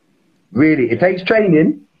instantly. Really. It takes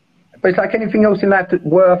training. But it's like anything else in life that's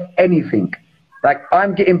worth anything. Like,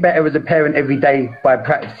 I'm getting better as a parent every day by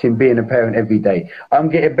practicing being a parent every day. I'm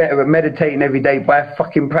getting better at meditating every day by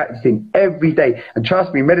fucking practicing every day. And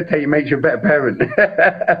trust me, meditating makes you a better parent.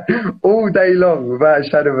 All day long, without a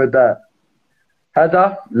shadow of a doubt.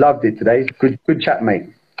 Hazza, loved it today. Good chat, mate.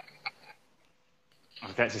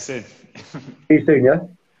 I'll catch you soon. See you soon, yeah?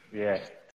 Yeah.